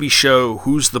Cosby Show,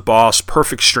 Who's the Boss,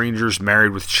 Perfect Strangers,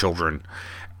 Married with Children.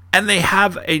 And they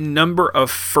have a number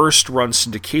of first-run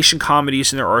syndication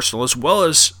comedies in their arsenal, as well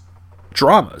as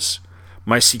dramas.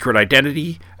 My Secret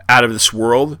Identity, Out of This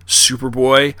World,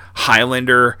 Superboy,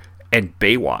 Highlander, and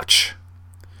Baywatch.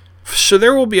 So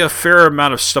there will be a fair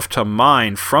amount of stuff to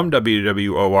mine from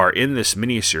WWOR in this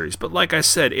miniseries. But like I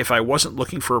said, if I wasn't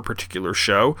looking for a particular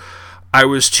show, I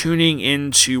was tuning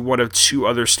into one of two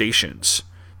other stations,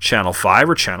 Channel 5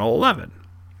 or Channel 11.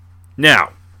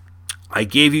 Now, I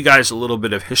gave you guys a little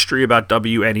bit of history about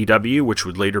WNEW, which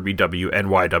would later be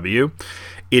WNYW.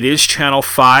 It is Channel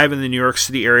 5 in the New York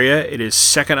City area. It is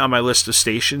second on my list of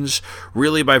stations,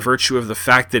 really by virtue of the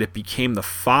fact that it became the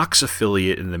Fox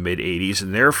affiliate in the mid-'80s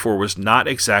and therefore was not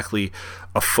exactly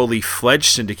a fully fledged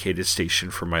syndicated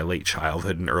station for my late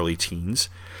childhood and early teens.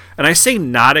 And I say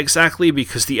not exactly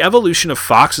because the evolution of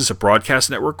Fox as a broadcast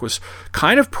network was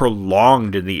kind of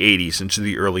prolonged in the 80s into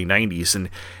the early 90s, and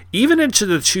even into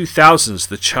the 2000s,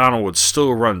 the channel would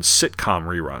still run sitcom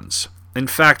reruns. In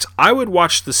fact, I would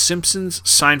watch The Simpsons,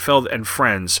 Seinfeld, and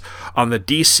Friends on the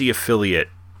DC affiliate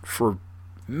for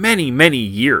many, many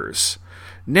years.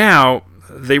 Now,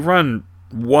 they run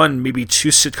one, maybe two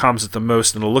sitcoms at the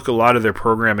most, and to look a lot of their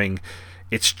programming,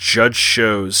 it's judge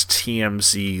shows,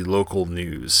 TMZ, local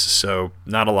news. So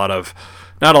not a lot of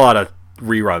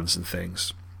reruns and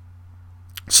things.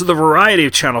 So the variety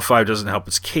of Channel 5 doesn't help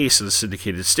its case as a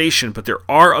syndicated station, but there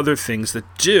are other things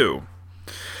that do.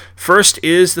 First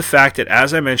is the fact that,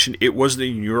 as I mentioned, it was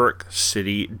the New York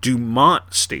City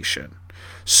Dumont station.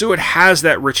 So it has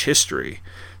that rich history.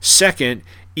 Second,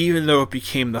 even though it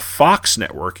became the Fox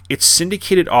network, its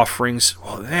syndicated offerings,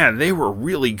 well, man, they were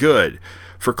really good.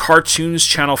 For cartoons,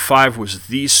 Channel 5 was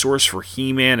the source for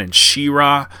He-Man and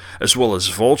She-Ra, as well as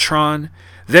Voltron.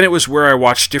 Then it was where I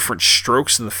watched different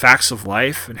strokes in the facts of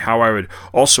life, and how I would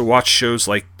also watch shows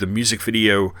like the music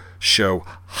video show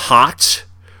Hot,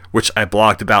 which I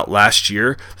blogged about last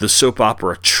year, the soap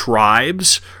opera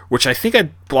Tribes, which I think I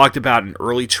blogged about in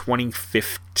early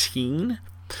 2015.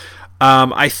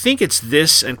 I think it's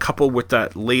this, and coupled with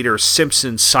that later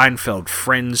Simpsons, Seinfeld,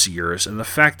 Friends years, and the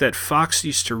fact that Fox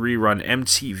used to rerun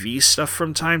MTV stuff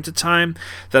from time to time,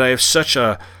 that I have such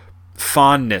a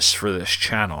fondness for this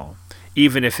channel,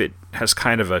 even if it has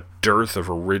kind of a dearth of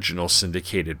original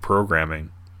syndicated programming.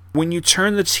 When you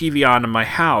turn the TV on in my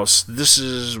house, this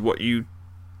is what you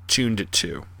tuned it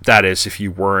to. That is, if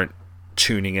you weren't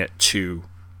tuning it to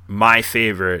my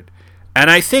favorite, and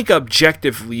I think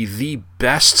objectively the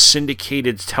best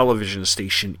syndicated television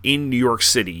station in New York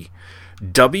City,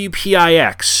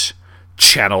 WPIX,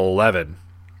 Channel 11.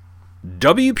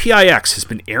 WPIX has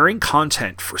been airing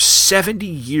content for 70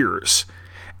 years,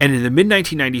 and in the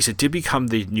mid-1990s it did become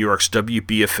the New York's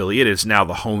WB affiliate. It is now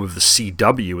the home of the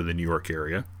CW in the New York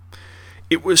area.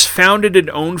 It was founded and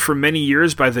owned for many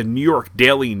years by the New York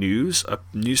Daily News, a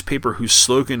newspaper whose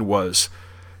slogan was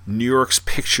New York's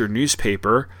Picture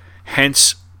Newspaper,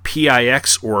 hence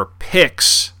PIX or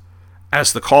PIX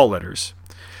as the call letters.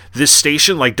 This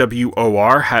station, like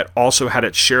WOR, had also had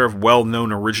its share of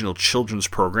well-known original children's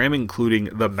programming, including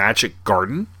The Magic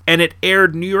Garden, and it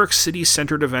aired New York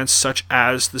City-centered events such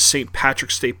as the St.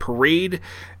 Patrick's Day Parade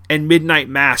and Midnight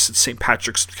Mass at St.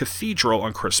 Patrick's Cathedral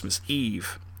on Christmas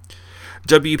Eve.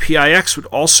 WPIX would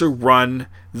also run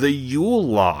the Yule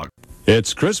Log.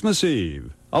 It's Christmas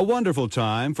Eve, a wonderful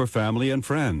time for family and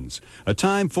friends, a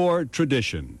time for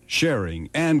tradition, sharing,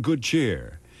 and good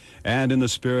cheer. And in the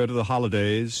spirit of the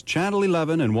holidays, Channel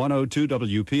 11 and 102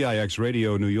 WPIX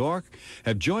Radio New York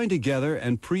have joined together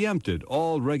and preempted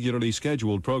all regularly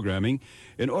scheduled programming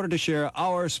in order to share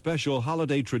our special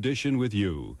holiday tradition with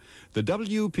you, the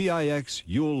WPIX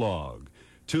Yule Log.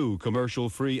 2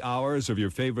 commercial-free hours of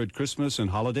your favorite Christmas and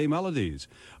holiday melodies,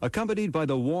 accompanied by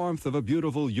the warmth of a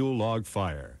beautiful Yule log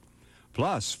fire.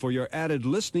 Plus, for your added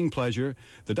listening pleasure,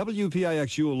 the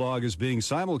WPIX Yule Log is being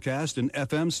simulcast in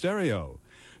FM stereo.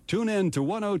 Tune in to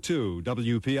 102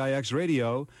 WPIX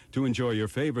Radio to enjoy your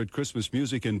favorite Christmas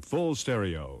music in full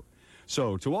stereo.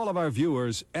 So, to all of our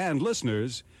viewers and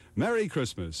listeners, Merry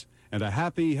Christmas and a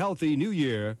happy, healthy New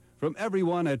Year from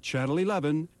everyone at Channel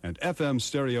 11 and FM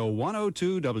Stereo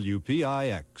 102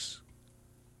 WPIX.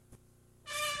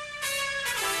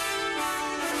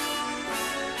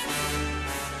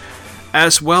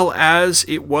 As well as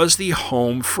it was the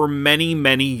home for many,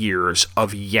 many years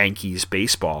of Yankees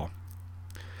baseball.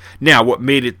 Now, what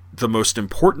made it the most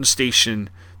important station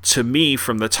to me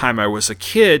from the time I was a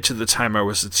kid to the time I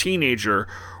was a teenager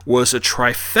was a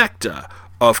trifecta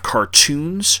of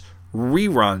cartoons,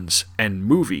 reruns, and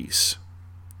movies.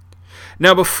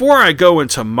 Now, before I go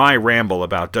into my ramble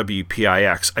about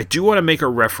WPIX, I do want to make a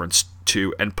reference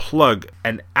to and plug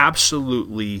an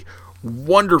absolutely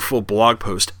wonderful blog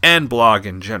post and blog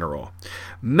in general.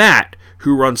 Matt,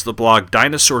 who runs the blog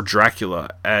Dinosaur Dracula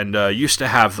and used to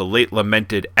have the late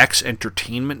lamented X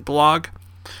Entertainment blog,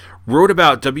 wrote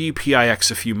about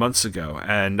WPIX a few months ago,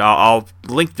 and I'll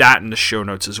link that in the show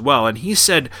notes as well. And he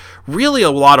said really a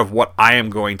lot of what I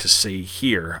am going to say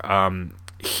here.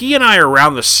 He and I are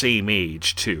around the same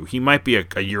age, too. He might be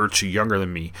a year or two younger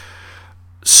than me.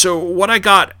 So what I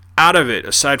got out of it,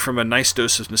 aside from a nice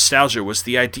dose of nostalgia, was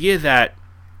the idea that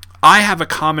I have a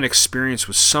common experience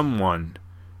with someone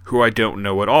who I don't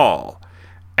know at all.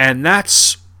 And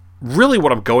that's really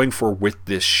what I'm going for with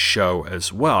this show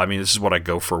as well. I mean, this is what I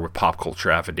go for with Pop Culture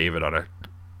Affidavit on a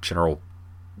general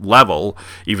level,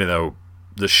 even though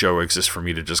the show exists for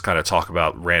me to just kind of talk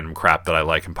about random crap that I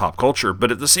like in pop culture.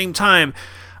 But at the same time,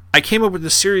 I came up with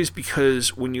this series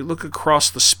because when you look across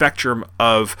the spectrum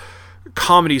of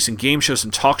comedies and game shows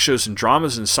and talk shows and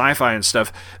dramas and sci-fi and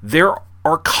stuff, there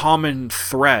are common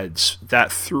threads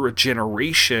that through a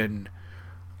generation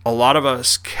a lot of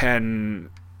us can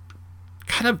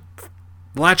kind of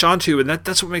latch onto, and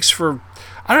that's what makes for,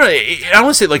 I don't know, I don't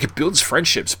want to say like it builds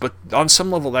friendships, but on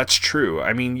some level that's true.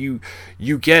 I mean,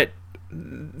 you get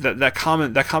that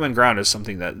common ground is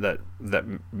something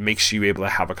that makes you able to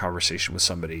have a conversation with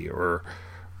somebody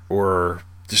or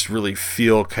just really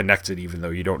feel connected even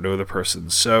though you don't know the person.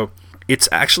 So it's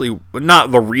actually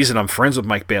not the reason I'm friends with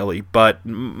Mike Bailey, but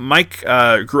Mike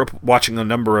grew up watching a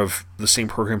number of the same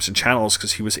programs and channels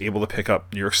because he was able to pick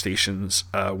up New York stations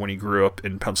when he grew up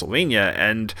in Pennsylvania,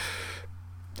 and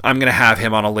I'm going to have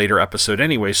him on a later episode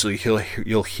anyway, so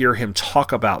you'll hear him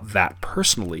talk about that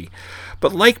personally.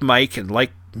 But like Mike and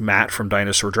like Matt from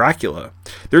Dinosaur Dracula,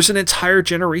 there's an entire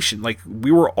generation, like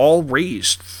we were all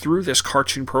raised through this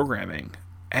cartoon programming,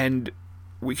 and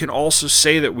we can also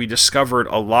say that we discovered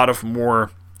a lot of more,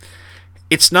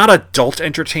 it's not adult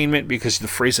entertainment because the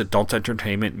phrase adult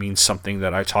entertainment means something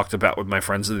that I talked about with my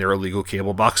friends in their illegal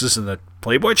cable boxes in the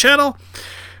Playboy channel,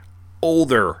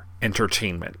 older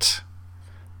entertainment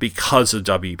because of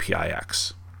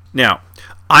WPIX. Now,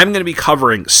 I'm going to be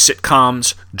covering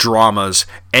sitcoms, dramas,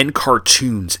 and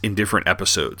cartoons in different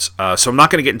episodes. So I'm not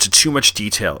going to get into too much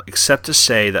detail, except to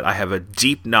say that I have a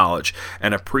deep knowledge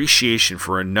and appreciation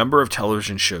for a number of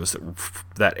television shows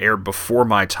that aired before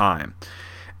my time.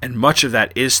 And much of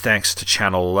that is thanks to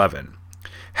Channel 11.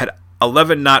 Had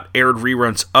 11 not aired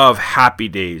reruns of Happy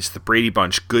Days, The Brady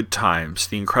Bunch, Good Times,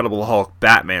 The Incredible Hulk,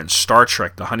 Batman, Star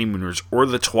Trek, The Honeymooners, or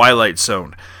The Twilight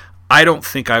Zone, I don't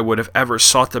think I would have ever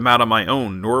sought them out on my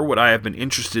own, nor would I have been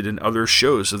interested in other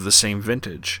shows of the same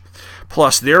vintage.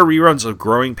 Plus, their reruns of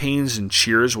Growing Pains and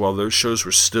Cheers, while those shows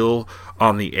were still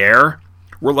on the air,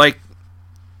 were like,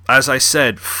 as I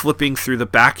said, flipping through the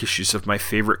back issues of my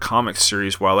favorite comic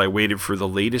series while I waited for the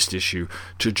latest issue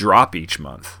to drop each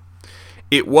month.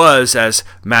 It was, as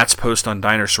Matt's post on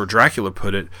Dinosaur Dracula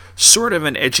put it, sort of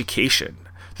an education.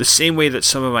 The same way that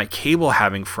some of my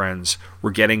cable-having friends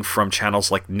were getting from channels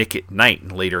like Nick at Night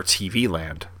and later TV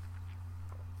Land.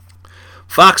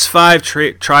 Fox 5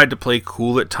 tried to play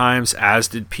cool at times, as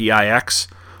did PIX.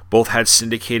 Both had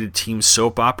syndicated team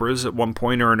soap operas at one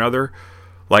point or another.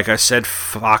 Like I said,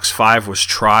 Fox 5 was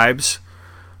Tribes,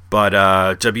 but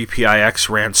WPIX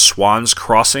ran Swan's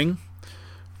Crossing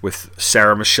with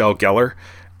Sarah Michelle Gellar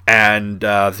and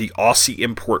the Aussie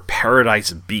import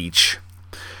Paradise Beach.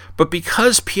 But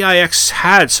because PIX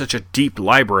had such a deep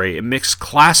library, it mixed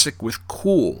classic with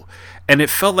cool, and it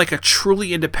felt like a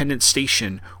truly independent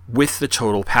station with the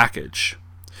total package.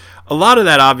 A lot of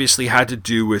that obviously had to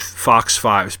do with Fox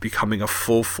 5's becoming a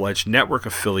full-fledged network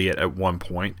affiliate at one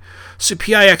point, so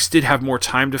PIX did have more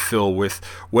time to fill with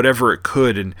whatever it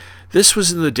could, and this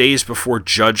was in the days before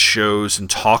judge shows and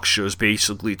talk shows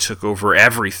basically took over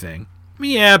everything.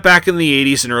 Yeah, back in the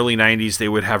 80s and early 90s, they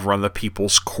would have Run the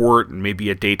People's Court and maybe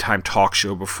a daytime talk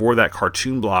show before that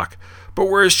cartoon block. But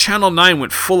whereas Channel 9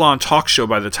 went full-on talk show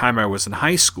by the time I was in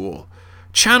high school,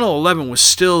 Channel 11 was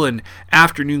still in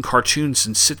afternoon cartoons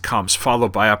and sitcoms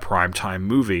followed by a primetime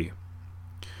movie.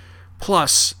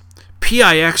 Plus,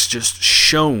 PIX just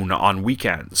shone on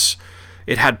weekends.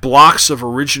 It had blocks of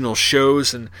original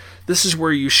shows, and this is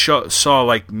where you saw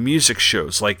like music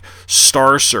shows like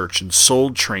Star Search and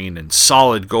Soul Train and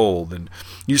Solid Gold, and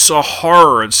you saw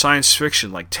horror and science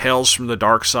fiction like Tales from the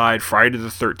Dark Side, Friday the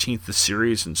 13th the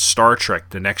series, and Star Trek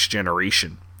The Next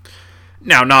Generation.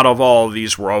 Now, not all of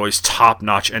these were always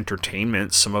top-notch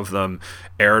entertainment. Some of them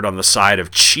aired on the side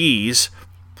of cheese,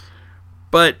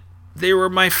 but they were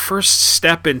my first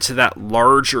step into that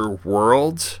larger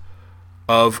world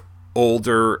of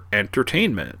older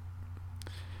entertainment.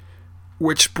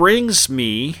 Which brings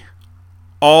me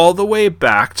all the way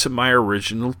back to my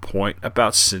original point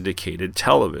about syndicated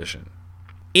television.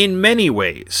 In many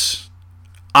ways,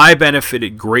 I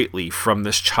benefited greatly from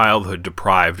this childhood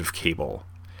deprived of cable.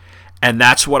 And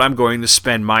that's what I'm going to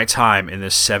spend my time in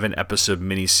this 7-episode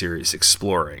miniseries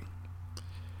exploring.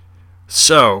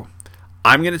 So,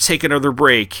 I'm going to take another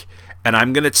break, and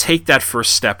I'm going to take that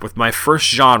first step with my first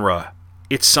genre.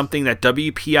 It's something that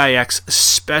WPIX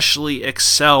especially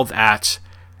excelled at,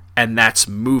 and that's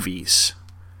movies.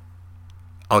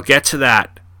 I'll get to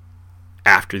that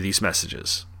after these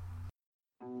messages.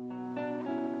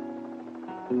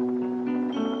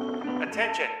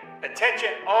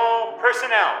 Attention all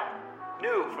personnel.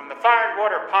 New from the Fire and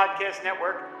Water Podcast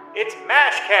Network, it's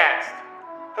MASHcast.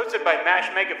 Hosted by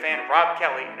MASH mega fan Rob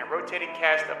Kelly and a rotating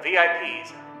cast of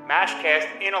VIPs,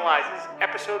 MASHcast analyzes,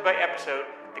 episode by episode,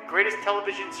 the greatest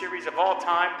television series of all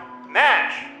time,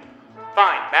 MASH.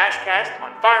 Find MASHcast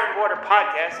on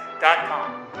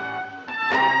fireandwaterpodcast.com.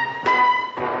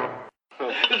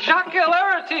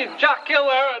 Jocularity,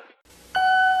 jocularity.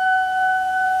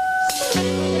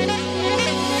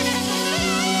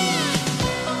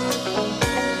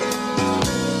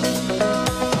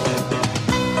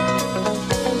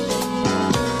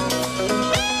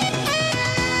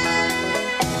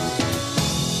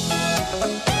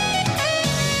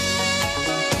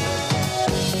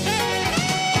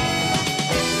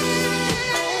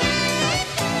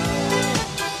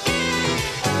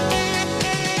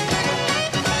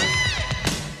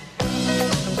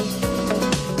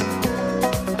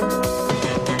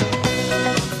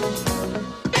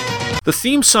 The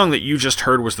theme song that you just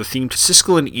heard was the theme to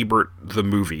Siskel and Ebert The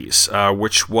Movies,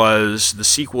 which was the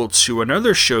sequel to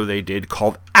another show they did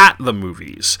called At the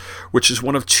Movies, which is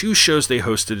one of 2 shows they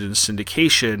hosted in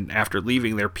syndication after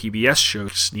leaving their PBS show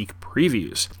Sneak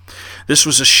Previews. This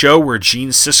was a show where Gene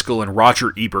Siskel and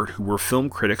Roger Ebert, who were film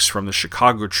critics from the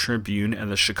Chicago Tribune and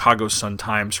the Chicago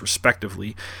Sun-Times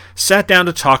respectively, sat down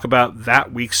to talk about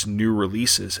that week's new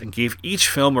releases and gave each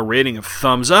film a rating of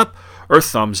thumbs up or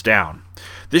thumbs down.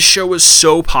 This show was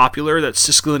so popular that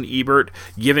Siskel and Ebert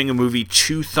giving a movie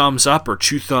 2 thumbs up or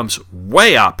 2 thumbs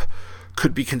way up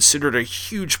could be considered a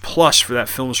huge plus for that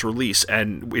film's release.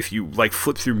 And if you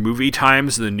flip through Movie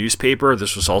Times in the newspaper,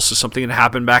 this was also something that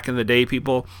happened back in the day,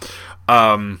 people.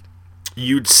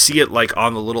 You'd see it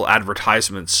on the little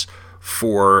advertisements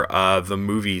for the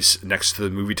movies next to the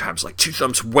Movie Times. 2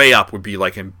 thumbs way up would be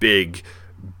in big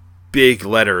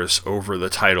letters over the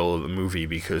title of the movie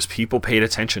because people paid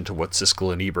attention to what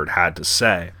Siskel and Ebert had to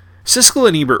say. Siskel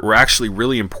and Ebert were actually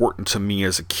really important to me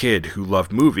as a kid who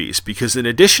loved movies because in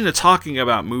addition to talking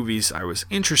about movies I was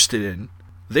interested in,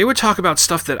 they would talk about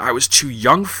stuff that I was too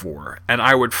young for, and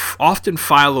I would often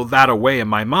file that away in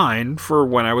my mind for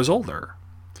when I was older.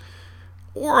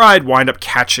 Or I'd wind up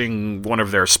catching one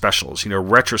of their specials,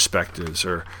 retrospectives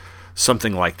or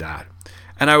something like that.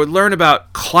 And I would learn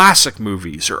about classic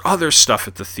movies or other stuff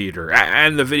at the theater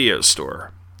and the video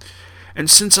store.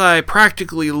 And since I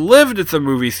practically lived at the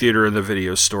movie theater and the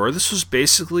video store, this was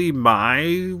basically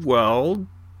my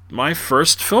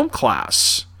first film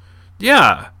class.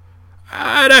 Yeah,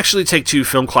 I'd actually take 2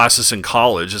 film classes in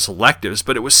college as electives,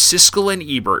 but it was Siskel and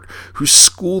Ebert who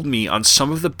schooled me on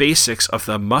some of the basics of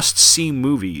the must-see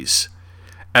movies,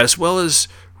 as well as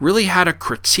really how to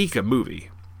critique a movie.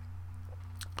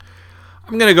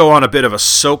 I'm going to go on a bit of a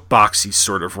soapboxy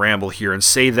sort of ramble here and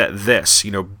say that this,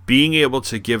 being able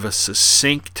to give a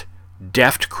succinct,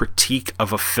 deft critique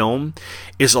of a film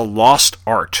is a lost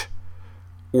art,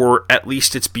 or at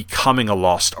least it's becoming a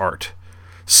lost art.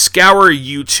 Scour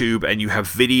YouTube and you have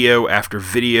video after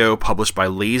video published by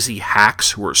lazy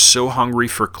hacks who are so hungry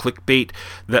for clickbait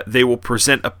that they will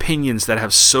present opinions that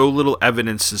have so little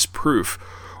evidence as proof,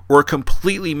 or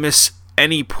completely miss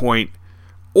any point,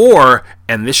 or,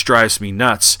 and this drives me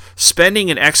nuts, spending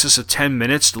in excess of 10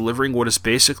 minutes delivering what is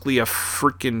basically a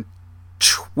freaking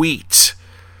tweet.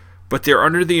 But they're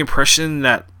under the impression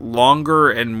that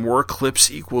longer and more clips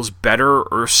equals better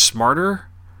or smarter.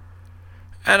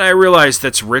 And I realize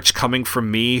that's rich coming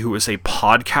from me, who is a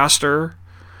podcaster.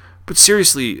 But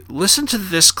seriously, listen to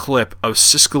this clip of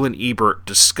Siskel and Ebert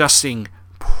discussing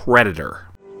Predator.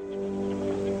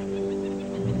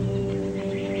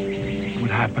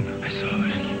 What happened? I saw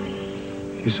it.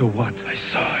 You saw what? I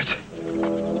saw it.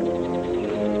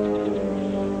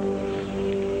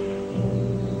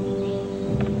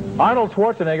 Arnold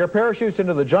Schwarzenegger parachutes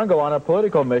into the jungle on a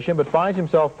political mission, but finds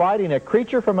himself fighting a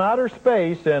creature from outer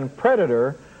space in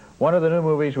Predator, one of the new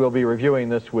movies we'll be reviewing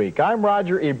this week. I'm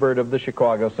Roger Ebert of the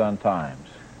Chicago Sun-Times.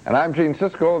 And I'm Gene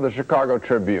Siskel of the Chicago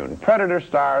Tribune. Predator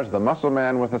stars the muscle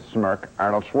man with a smirk,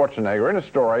 Arnold Schwarzenegger, in a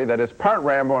story that is part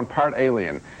Rambo and part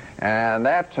Alien. And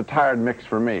that's a tired mix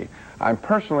for me. I'm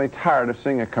personally tired of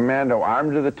seeing a commando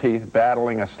armed to the teeth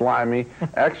battling a slimy,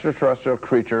 extraterrestrial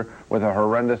creature with a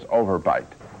horrendous overbite.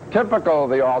 Typical of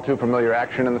the all-too-familiar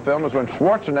action in the film is when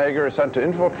Schwarzenegger is sent to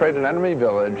infiltrate an enemy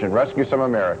village and rescue some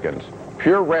Americans.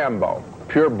 Pure Rambo.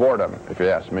 Pure boredom, if you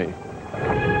ask me. What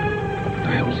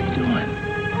the hell is he doing?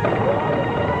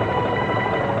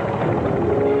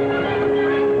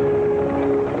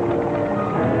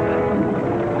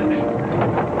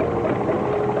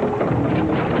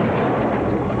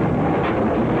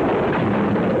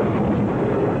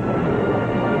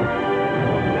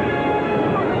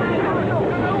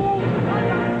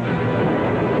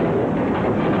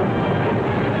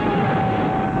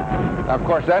 Of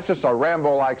course, that's just a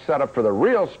Rambo-like setup for the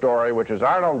real story, which is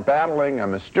Arnold battling a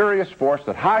mysterious force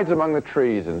that hides among the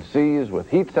trees and sees with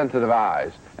heat-sensitive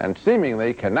eyes and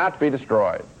seemingly cannot be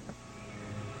destroyed.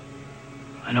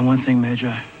 I know one thing,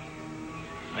 Major.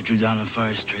 I drew down and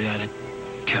fired straight at it,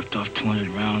 capped off 200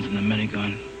 rounds in the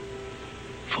minigun.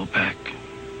 Full pack.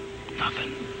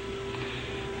 Nothing.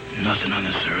 Nothing on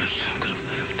this earth could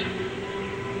have lived.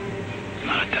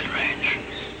 Not at that range.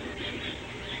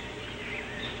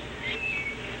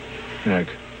 Jack,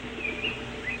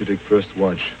 you take first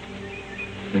watch,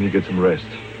 then you get some rest.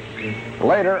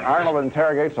 Later, Arnold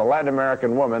interrogates a Latin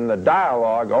American woman. The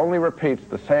dialogue only repeats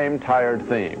the same tired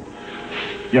theme.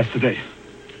 Yesterday,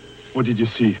 what did you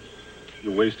see?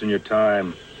 You're wasting your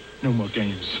time. No more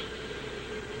games.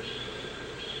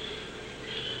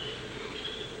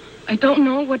 I don't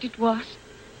know what it was.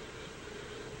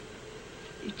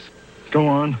 Go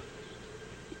on.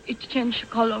 It changed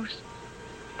colors.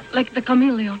 Like the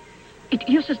chameleon. It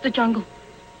uses the jungle.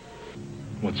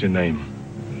 What's your name?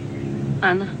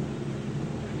 Anna.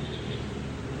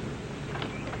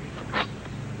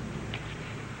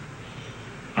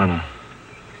 Anna,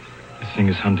 this thing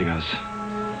is hunting us.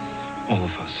 All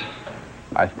of us.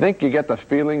 I think you get the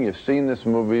feeling you've seen this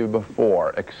movie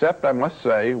before, except, I must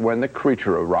say, when the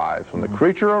creature arrives. When the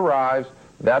creature arrives,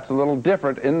 that's a little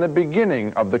different in the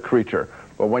beginning of the creature.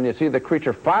 But when you see the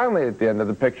creature finally at the end of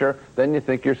the picture, then you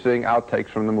think you're seeing outtakes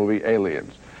from the movie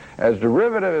Aliens. As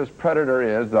derivative as Predator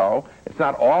is, though, it's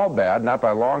not all bad, not by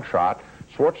a long shot.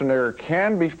 Schwarzenegger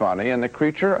can be funny, and the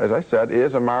creature, as I said,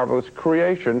 is a marvelous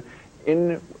creation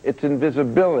in its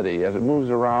invisibility as it moves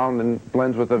around and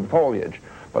blends with the foliage.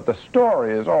 But the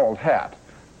story is old hat.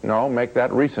 No, make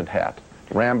that recent hat.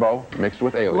 Rambo mixed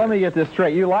with Alien. Let me get this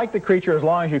straight. You liked the creature as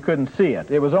long as you couldn't see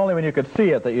it. It was only when you could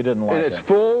see it that you didn't like it. It's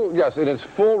full, yes, it is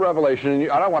full revelation.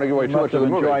 And I don't want to give away too much of the movie.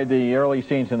 You must have enjoyed the early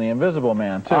scenes in The Invisible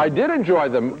Man, too. I did enjoy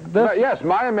them. Yes,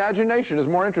 my imagination is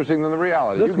more interesting than the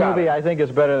reality. This movie, I think,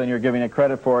 is better than you're giving it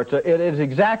credit for. It is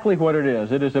exactly what it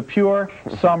is. It is a pure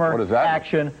summer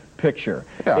action picture.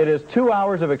 Yeah. It is 2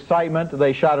 hours of excitement.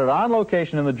 They shot it on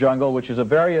location in the jungle, which is a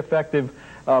very effective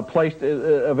place,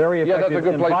 a very effective that's a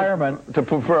good environment.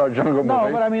 Place for a jungle movie.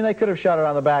 No, but I mean, they could have shot it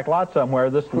on the back lot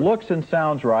somewhere. This looks and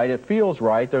sounds right. It feels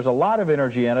right. There's a lot of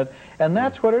energy in it, and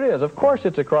that's what it is. Of course,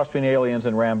 it's a cross between Aliens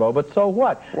and Rambo, but so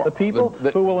what? Well, the people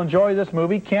who will enjoy this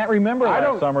movie can't remember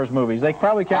last summer's movies. They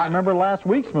probably can't remember last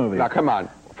week's movie. Now, come on.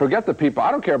 Forget the people.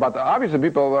 I don't care about the... Obviously,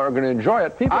 people are going to enjoy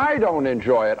it. I don't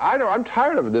enjoy it. I'm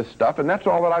tired of this stuff, and that's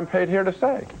all that I'm paid here to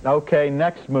say. Okay,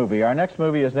 next movie. Our next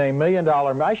movie is named $1 Million...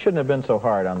 I shouldn't have been so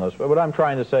hard on this, but what I'm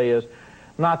trying to say is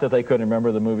Not that they couldn't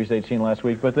remember the movies they'd seen last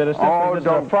week, but that it's just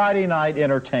a Friday night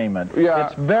entertainment. Yeah.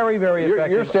 It's very, very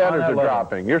effective. Your standards on that are level.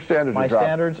 dropping. Your standards My are dropping.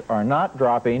 standards are not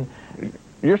dropping.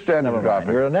 Your standards are dropping.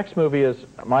 Your next movie is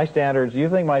my standards. You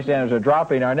think my standards are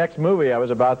dropping. Our next movie, I was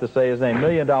about to say, is named $1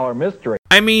 Million Mystery.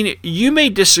 I mean, you may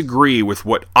disagree with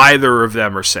what either of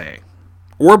them are saying,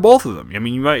 or both of them. I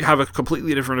mean, you might have a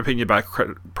completely different opinion about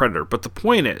Predator, but the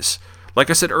point is,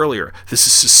 like I said earlier, this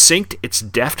is succinct, it's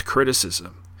deft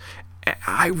criticism.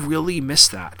 I really miss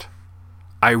that.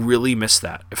 I really miss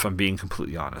that, if I'm being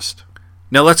completely honest.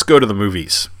 Now let's go to the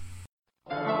movies.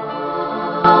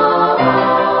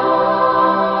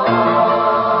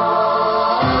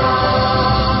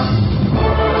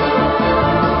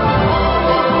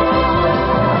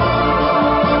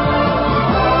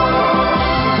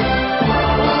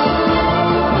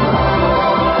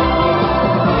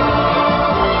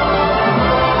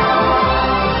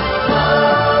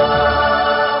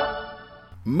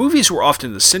 Movies were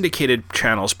often the syndicated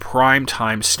channel's prime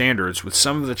time standards, with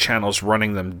some of the channels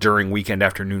running them during weekend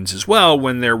afternoons as well,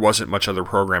 when there wasn't much other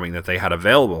programming that they had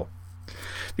available.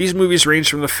 These movies ranged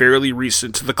from the fairly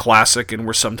recent to the classic and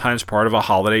were sometimes part of a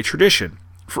holiday tradition.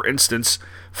 For instance,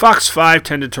 Fox 5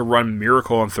 tended to run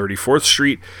Miracle on 34th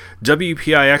Street,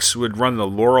 WPIX would run the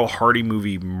Laurel Hardy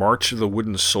movie March of the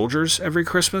Wooden Soldiers every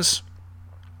Christmas,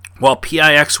 while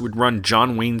PIX would run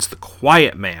John Wayne's The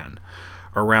Quiet Man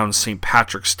around St.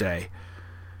 Patrick's Day.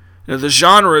 Now, the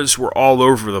genres were all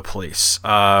over the place.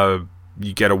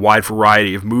 You get a wide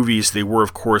variety of movies. They were,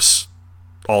 of course,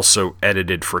 also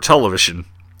edited for television.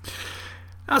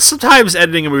 Now, sometimes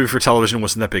editing a movie for television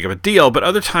wasn't that big of a deal, but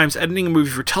other times editing a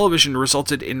movie for television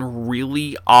resulted in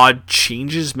really odd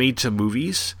changes made to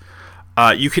movies.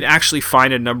 You can actually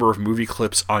find a number of movie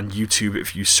clips on YouTube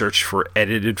if you search for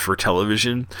edited for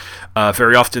television.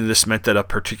 Very often this meant that a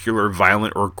particular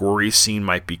violent or gory scene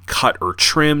might be cut or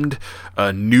trimmed.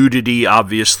 Nudity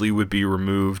obviously would be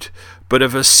removed. But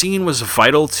if a scene was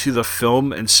vital to the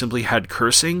film and simply had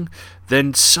cursing,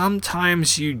 then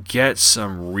sometimes you'd get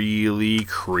some really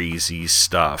crazy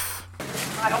stuff.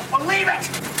 I don't believe it!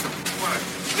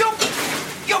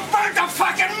 You burned the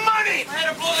fucking money! I had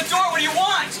to blow the door. What do you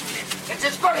want? It's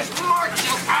as good as Mark,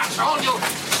 you asshole, you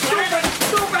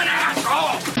stupid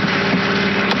asshole!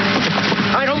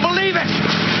 I don't believe it!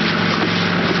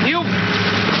 You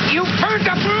burned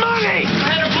the money!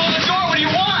 I had to blow the door. What do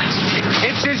you want?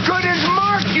 It's as good as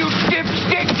Mark, you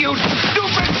dipstick, you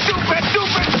stupid!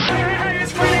 Hey,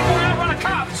 it's crazy going out on a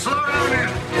cop! Slow down there!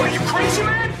 What, you crazy,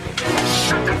 man?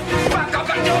 Shut the fuck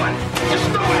up and do it! Just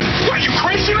do it! What, you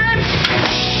crazy, man?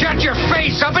 Shut your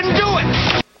face up and do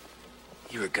it!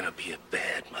 You are gonna be a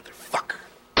bad motherfucker.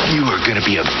 You are gonna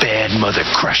be a bad mother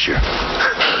crusher.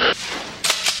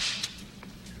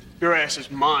 Your ass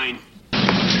is mine.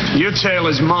 Your tail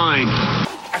is mine.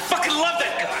 I fucking love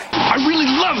that guy. I really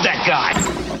love that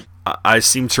guy. I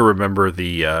seem to remember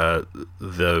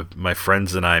my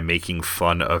friends and I making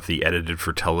fun of the edited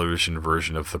for television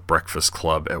version of The Breakfast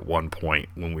Club at one point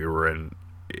when we were in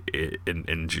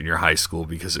junior high school,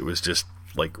 because it was just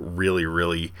like really,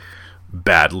 really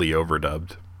badly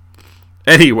overdubbed.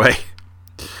 Anyway,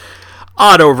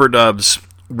 odd overdubs,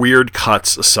 weird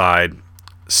cuts aside,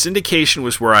 syndication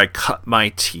was where I cut my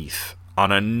teeth on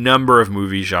a number of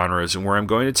movie genres, and where I'm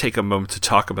going to take a moment to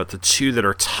talk about the two that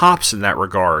are tops in that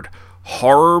regard: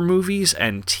 horror movies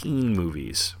and teen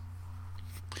movies.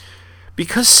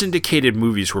 Because syndicated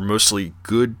movies were mostly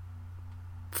good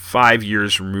 5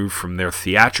 years removed from their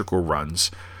theatrical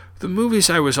runs, the movies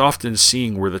I was often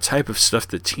seeing were the type of stuff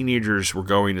that teenagers were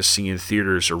going to see in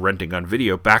theaters or renting on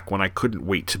video back when I couldn't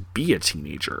wait to be a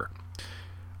teenager.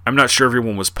 I'm not sure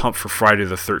everyone was pumped for Friday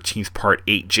the 13th Part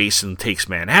 8 Jason Takes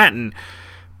Manhattan,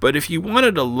 but if you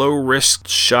wanted a low-risk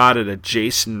shot at a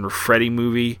Jason or Freddy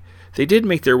movie, they did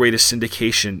make their way to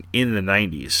syndication in the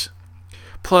 90s.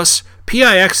 Plus,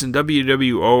 PIX and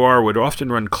WWOR would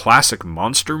often run classic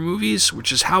monster movies,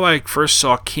 which is how I first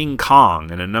saw King Kong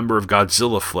and a number of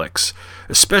Godzilla flicks,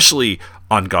 especially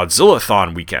on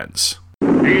Godzilla-thon weekends.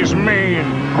 He's mean,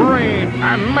 green,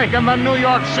 and making the New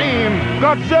York scene.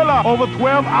 Godzilla, over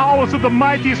 12 hours of the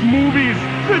mightiest movies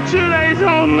for 2 days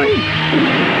only.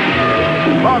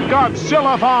 The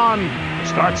Godzilla-thon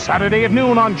starts Saturday at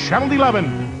noon on Channel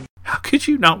 11. How could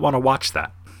you not want to watch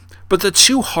that? But the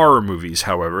two horror movies,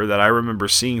 however, that I remember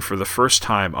seeing for the first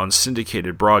time on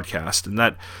syndicated broadcast, and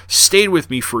that stayed with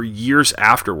me for years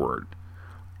afterward,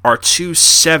 are two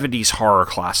 70s horror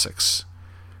classics.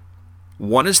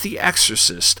 One is The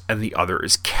Exorcist, and the other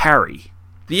is Carrie.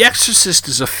 The Exorcist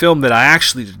is a film that I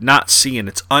actually did not see in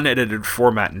its unedited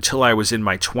format until I was in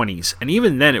my 20s, and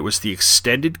even then it was the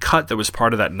extended cut that was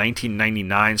part of that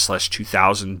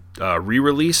 1999/2000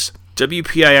 re-release.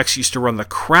 WPIX used to run the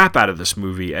crap out of this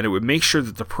movie, and it would make sure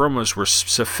that the promos were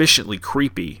sufficiently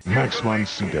creepy. Max von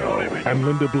Sydow and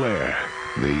Linda Blair.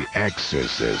 The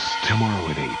Exorcist. Tomorrow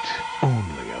at 8.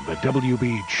 Only on the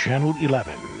WB Channel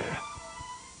 11.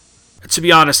 To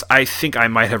be honest, I think I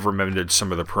might have remembered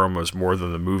some of the promos more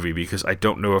than the movie because I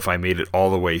don't know if I made it all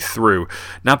the way through.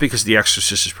 Not because The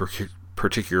Exorcist is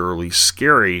particularly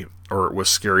scary, or it was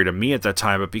scary to me at that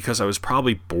time, but because I was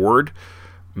probably bored.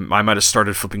 I might have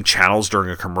started flipping channels during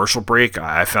a commercial break.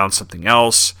 I found something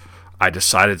else. I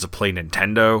decided to play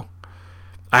Nintendo.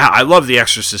 I love The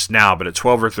Exorcist now, but at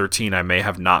 12 or 13, I may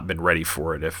have not been ready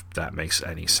for it, if that makes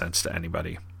any sense to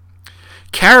anybody.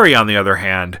 Carrie, on the other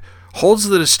hand, holds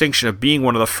the distinction of being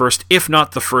one of the first, if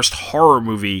not the first, horror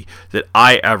movie that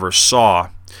I ever saw.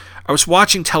 I was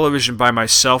watching television by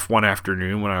myself one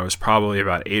afternoon when I was probably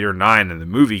about 8 or 9 and the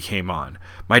movie came on.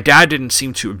 My dad didn't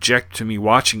seem to object to me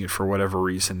watching it for whatever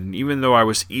reason, and even though I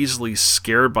was easily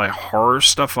scared by horror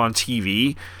stuff on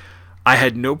TV, I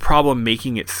had no problem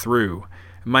making it through.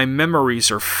 My memories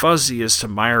are fuzzy as to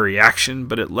my reaction,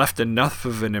 but it left enough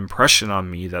of an impression on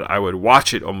me that I would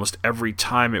watch it almost every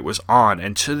time it was on,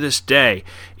 and to this day,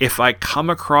 if I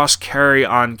come across Carrie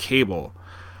on cable,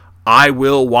 I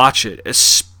will watch it,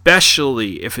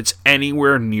 especially if it's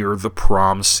anywhere near the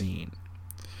prom scene.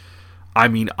 I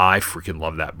mean, I freaking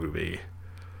love that movie.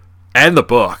 And the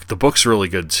book. The book's really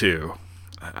good, too.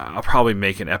 I'll probably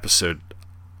make an episode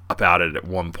about it at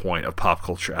one point of Pop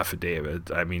Culture Affidavit.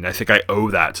 I mean, I think I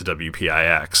owe that to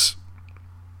WPIX.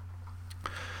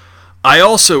 I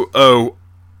also owe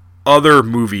other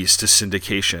movies to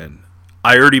syndication.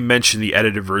 I already mentioned the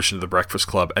edited version of The Breakfast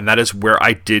Club, and that is where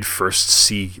I did first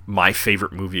see my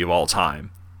favorite movie of all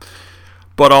time.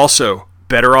 But also,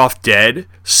 Better Off Dead,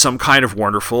 Some Kind of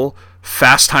Wonderful,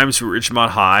 Fast Times at Ridgemont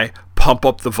High, Pump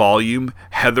Up the Volume,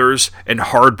 Heathers, and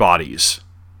Hard Bodies.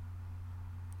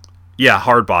 Yeah,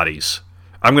 Hard Bodies.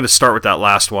 I'm going to start with that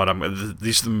last one.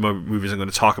 These are the movies I'm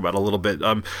going to talk about a little bit.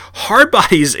 Hard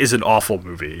Bodies is an awful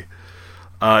movie.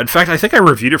 In fact, I think I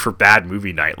reviewed it for Bad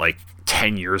Movie Night like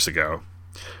 10 years ago.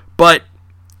 But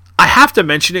I have to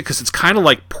mention it because it's kind of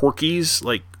like Porky's.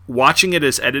 Like, watching it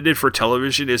as edited for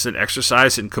television is an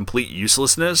exercise in complete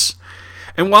uselessness.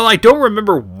 And while I don't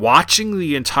remember watching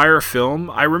the entire film,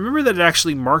 I remember that it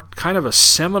actually marked kind of a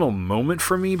seminal moment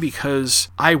for me because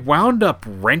I wound up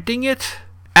renting it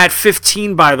at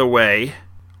 15, by the way,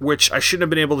 which I shouldn't have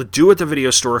been able to do at the video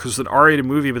store because it was an R-rated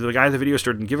movie, but the guy at the video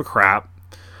store didn't give a crap.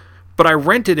 But I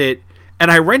rented it,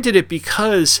 and I rented it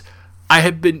because I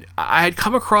had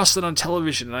come across it on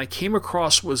television, and I came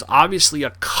across was obviously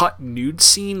a cut nude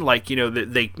scene, like, you know,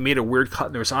 they made a weird cut,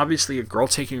 and there was obviously a girl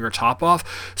taking her top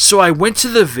off. So I went to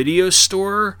the video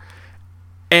store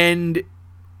and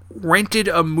rented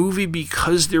a movie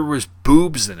because there was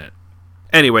boobs in it.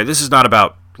 Anyway, this is not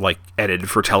about, like, edited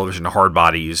for television Hard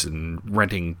Bodies and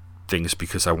renting things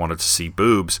because I wanted to see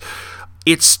boobs.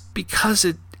 It's because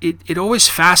it always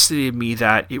fascinated me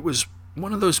that it was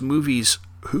one of those movies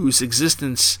whose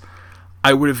existence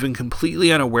I would have been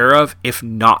completely unaware of if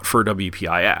not for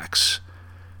WPIX.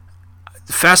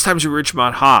 Fast Times at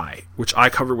Ridgemont High, which I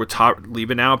covered with Todd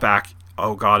Liebenow back,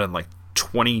 in like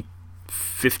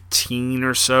 2015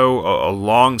 or so, a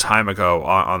long time ago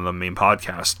on the main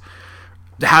podcast,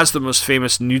 has the most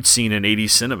famous nude scene in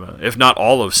 80s cinema, if not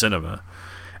all of cinema.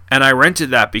 And I rented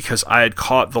that because I had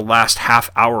caught the last half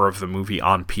hour of the movie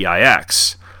on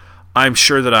PIX. I'm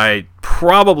sure that I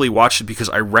probably watched it because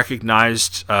I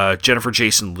recognized Jennifer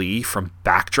Jason Leigh from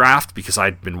Backdraft because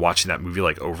I'd been watching that movie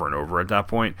like over and over at that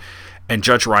point. And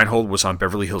Judge Reinhold was on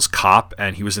Beverly Hills Cop,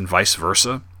 and he was in Vice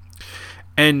Versa.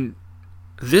 And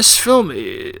this film,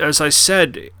 as I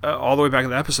said all the way back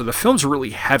in the episode, the film's really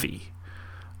heavy.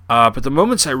 But the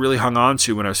moments I really hung on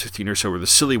to when I was 15 or so were the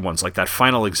silly ones, like that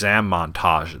final exam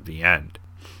montage at the end.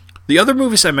 The other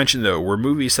movies I mentioned, though, were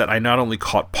movies that I not only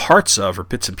caught parts of or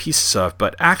bits and pieces of,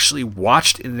 but actually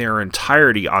watched in their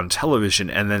entirety on television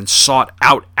and then sought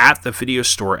out at the video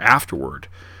store afterward.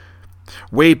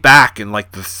 Way back in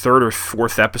like the third or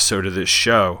fourth episode of this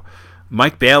show,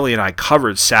 Mike Bailey and I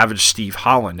covered Savage Steve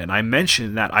Holland, and I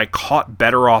mentioned that I caught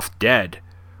Better Off Dead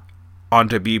on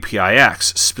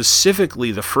WPIX.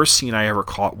 Specifically, the first scene I ever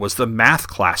caught was the math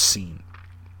class scene.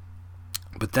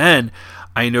 But then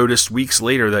I noticed weeks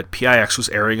later that PIX was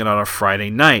airing it on a Friday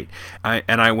night,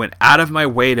 and I went out of my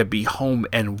way to be home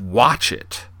and watch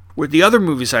it With the other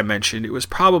movies I mentioned, it was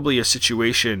probably a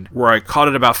situation where I caught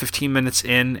it about 15 minutes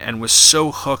in and was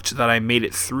so hooked that I made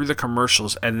it through the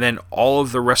commercials and then all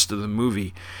of the rest of the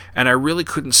movie, and I really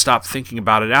couldn't stop thinking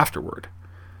about it afterward.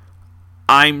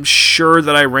 I'm sure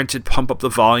that I rented Pump Up the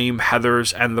Volume,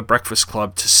 Heathers, and The Breakfast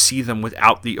Club to see them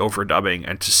without the overdubbing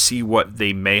and to see what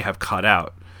they may have cut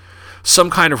out. Some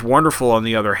Kind of Wonderful, on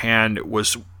the other hand,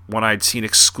 was one I'd seen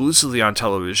exclusively on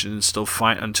television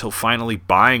until finally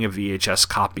buying a VHS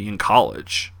copy in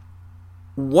college.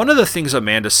 One of the things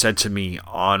Amanda said to me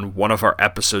on one of our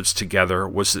episodes together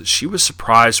was that she was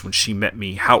surprised when she met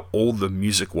me how old the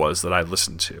music was that I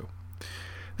listened to.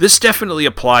 This definitely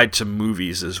applied to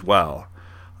movies as well.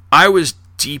 I was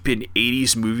deep in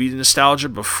 80s movie nostalgia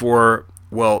before,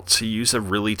 well, to use a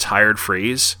really tired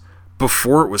phrase,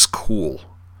 before it was cool.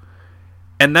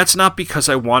 And that's not because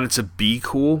I wanted to be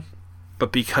cool,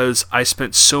 but because I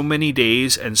spent so many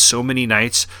days and so many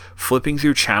nights flipping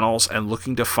through channels and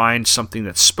looking to find something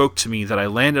that spoke to me that I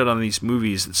landed on these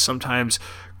movies that sometimes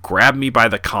grabbed me by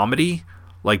the comedy,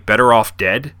 like Better Off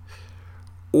Dead,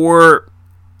 or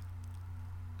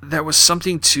that was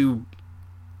something to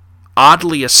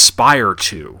oddly aspire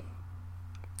to,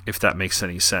 if that makes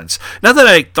any sense. Not that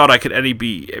I thought I could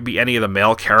be any of the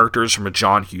male characters from a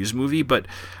John Hughes movie, but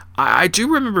I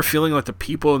do remember feeling like the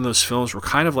people in those films were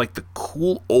kind of like the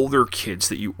cool older kids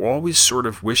that you always sort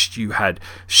of wished you had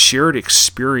shared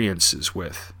experiences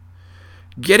with.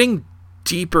 Getting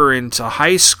deeper into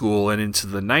high school and into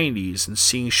the 90s and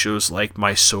seeing shows like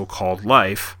My So-Called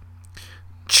Life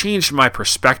changed my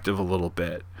perspective a little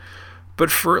bit.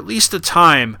 But for at least a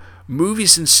time,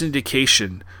 movies and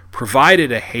syndication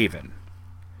provided a haven.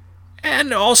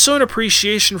 And also an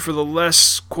appreciation for the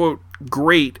less, quote,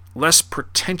 great, less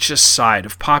pretentious side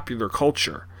of popular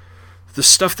culture. The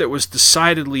stuff that was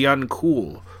decidedly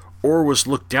uncool or was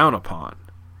looked down upon.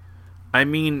 I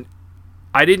mean,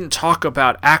 I didn't talk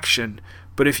about action,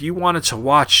 but if you wanted to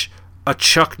watch a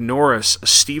Chuck Norris, a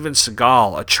Steven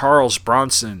Seagal, a Charles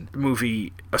Bronson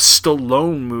movie, a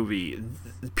Stallone movie,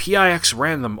 PIX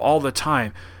ran them all the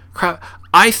time. Crap,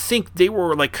 I think they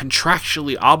were like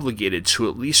contractually obligated to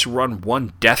at least run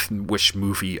one Death Wish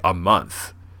movie a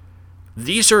month.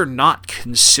 These are not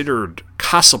considered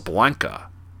Casablanca.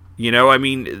 You know, I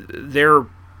mean, they are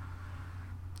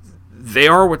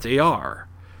what they are.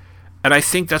 And I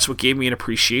think that's what gave me an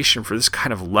appreciation for this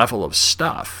kind of level of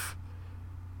stuff.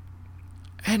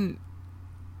 And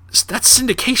that's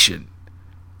syndication.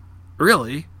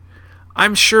 Really.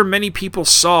 I'm sure many people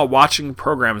saw watching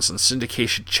programs on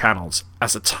syndication channels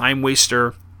as a time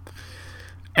waster.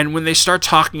 And when they start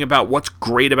talking about what's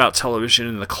great about television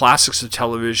and the classics of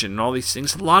television and all these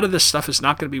things, a lot of this stuff is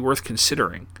not going to be worth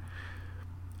considering.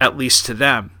 At least to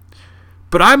them.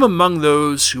 But I'm among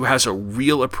those who has a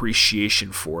real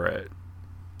appreciation for it.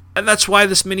 And that's why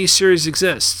this miniseries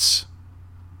exists.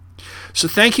 So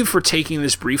thank you for taking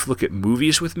this brief look at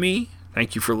movies with me.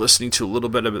 Thank you for listening to a little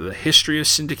bit of the history of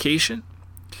syndication.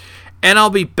 And I'll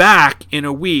be back in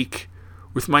a week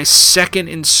with my second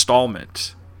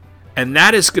installment. And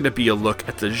that is going to be a look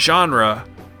at the genre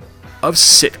of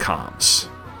sitcoms.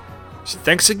 So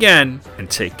thanks again, and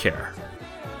take care.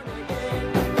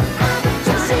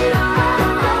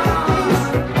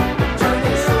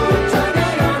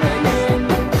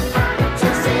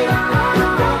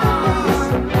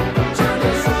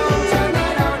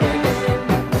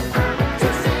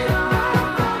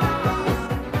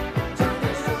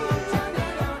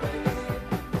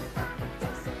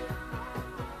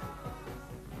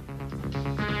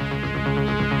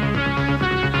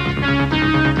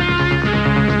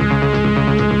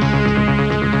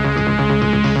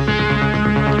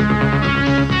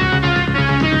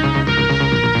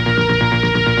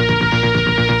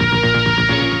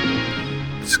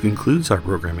 Concludes our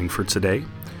programming for today.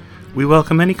 We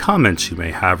welcome any comments you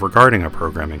may have regarding our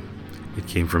programming. It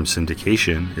Came From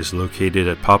Syndication is located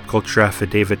at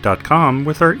popcultureaffidavit.com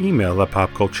with our email at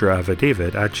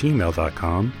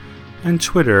popcultureaffidavit@gmail.com and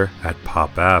Twitter at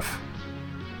popf.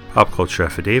 Pop Culture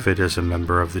Affidavit is a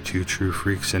member of the Two True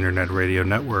Freaks Internet Radio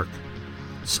Network.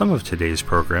 Some of today's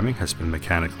programming has been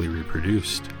mechanically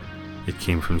reproduced. It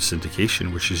Came From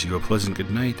Syndication wishes you a pleasant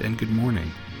good night and good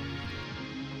morning.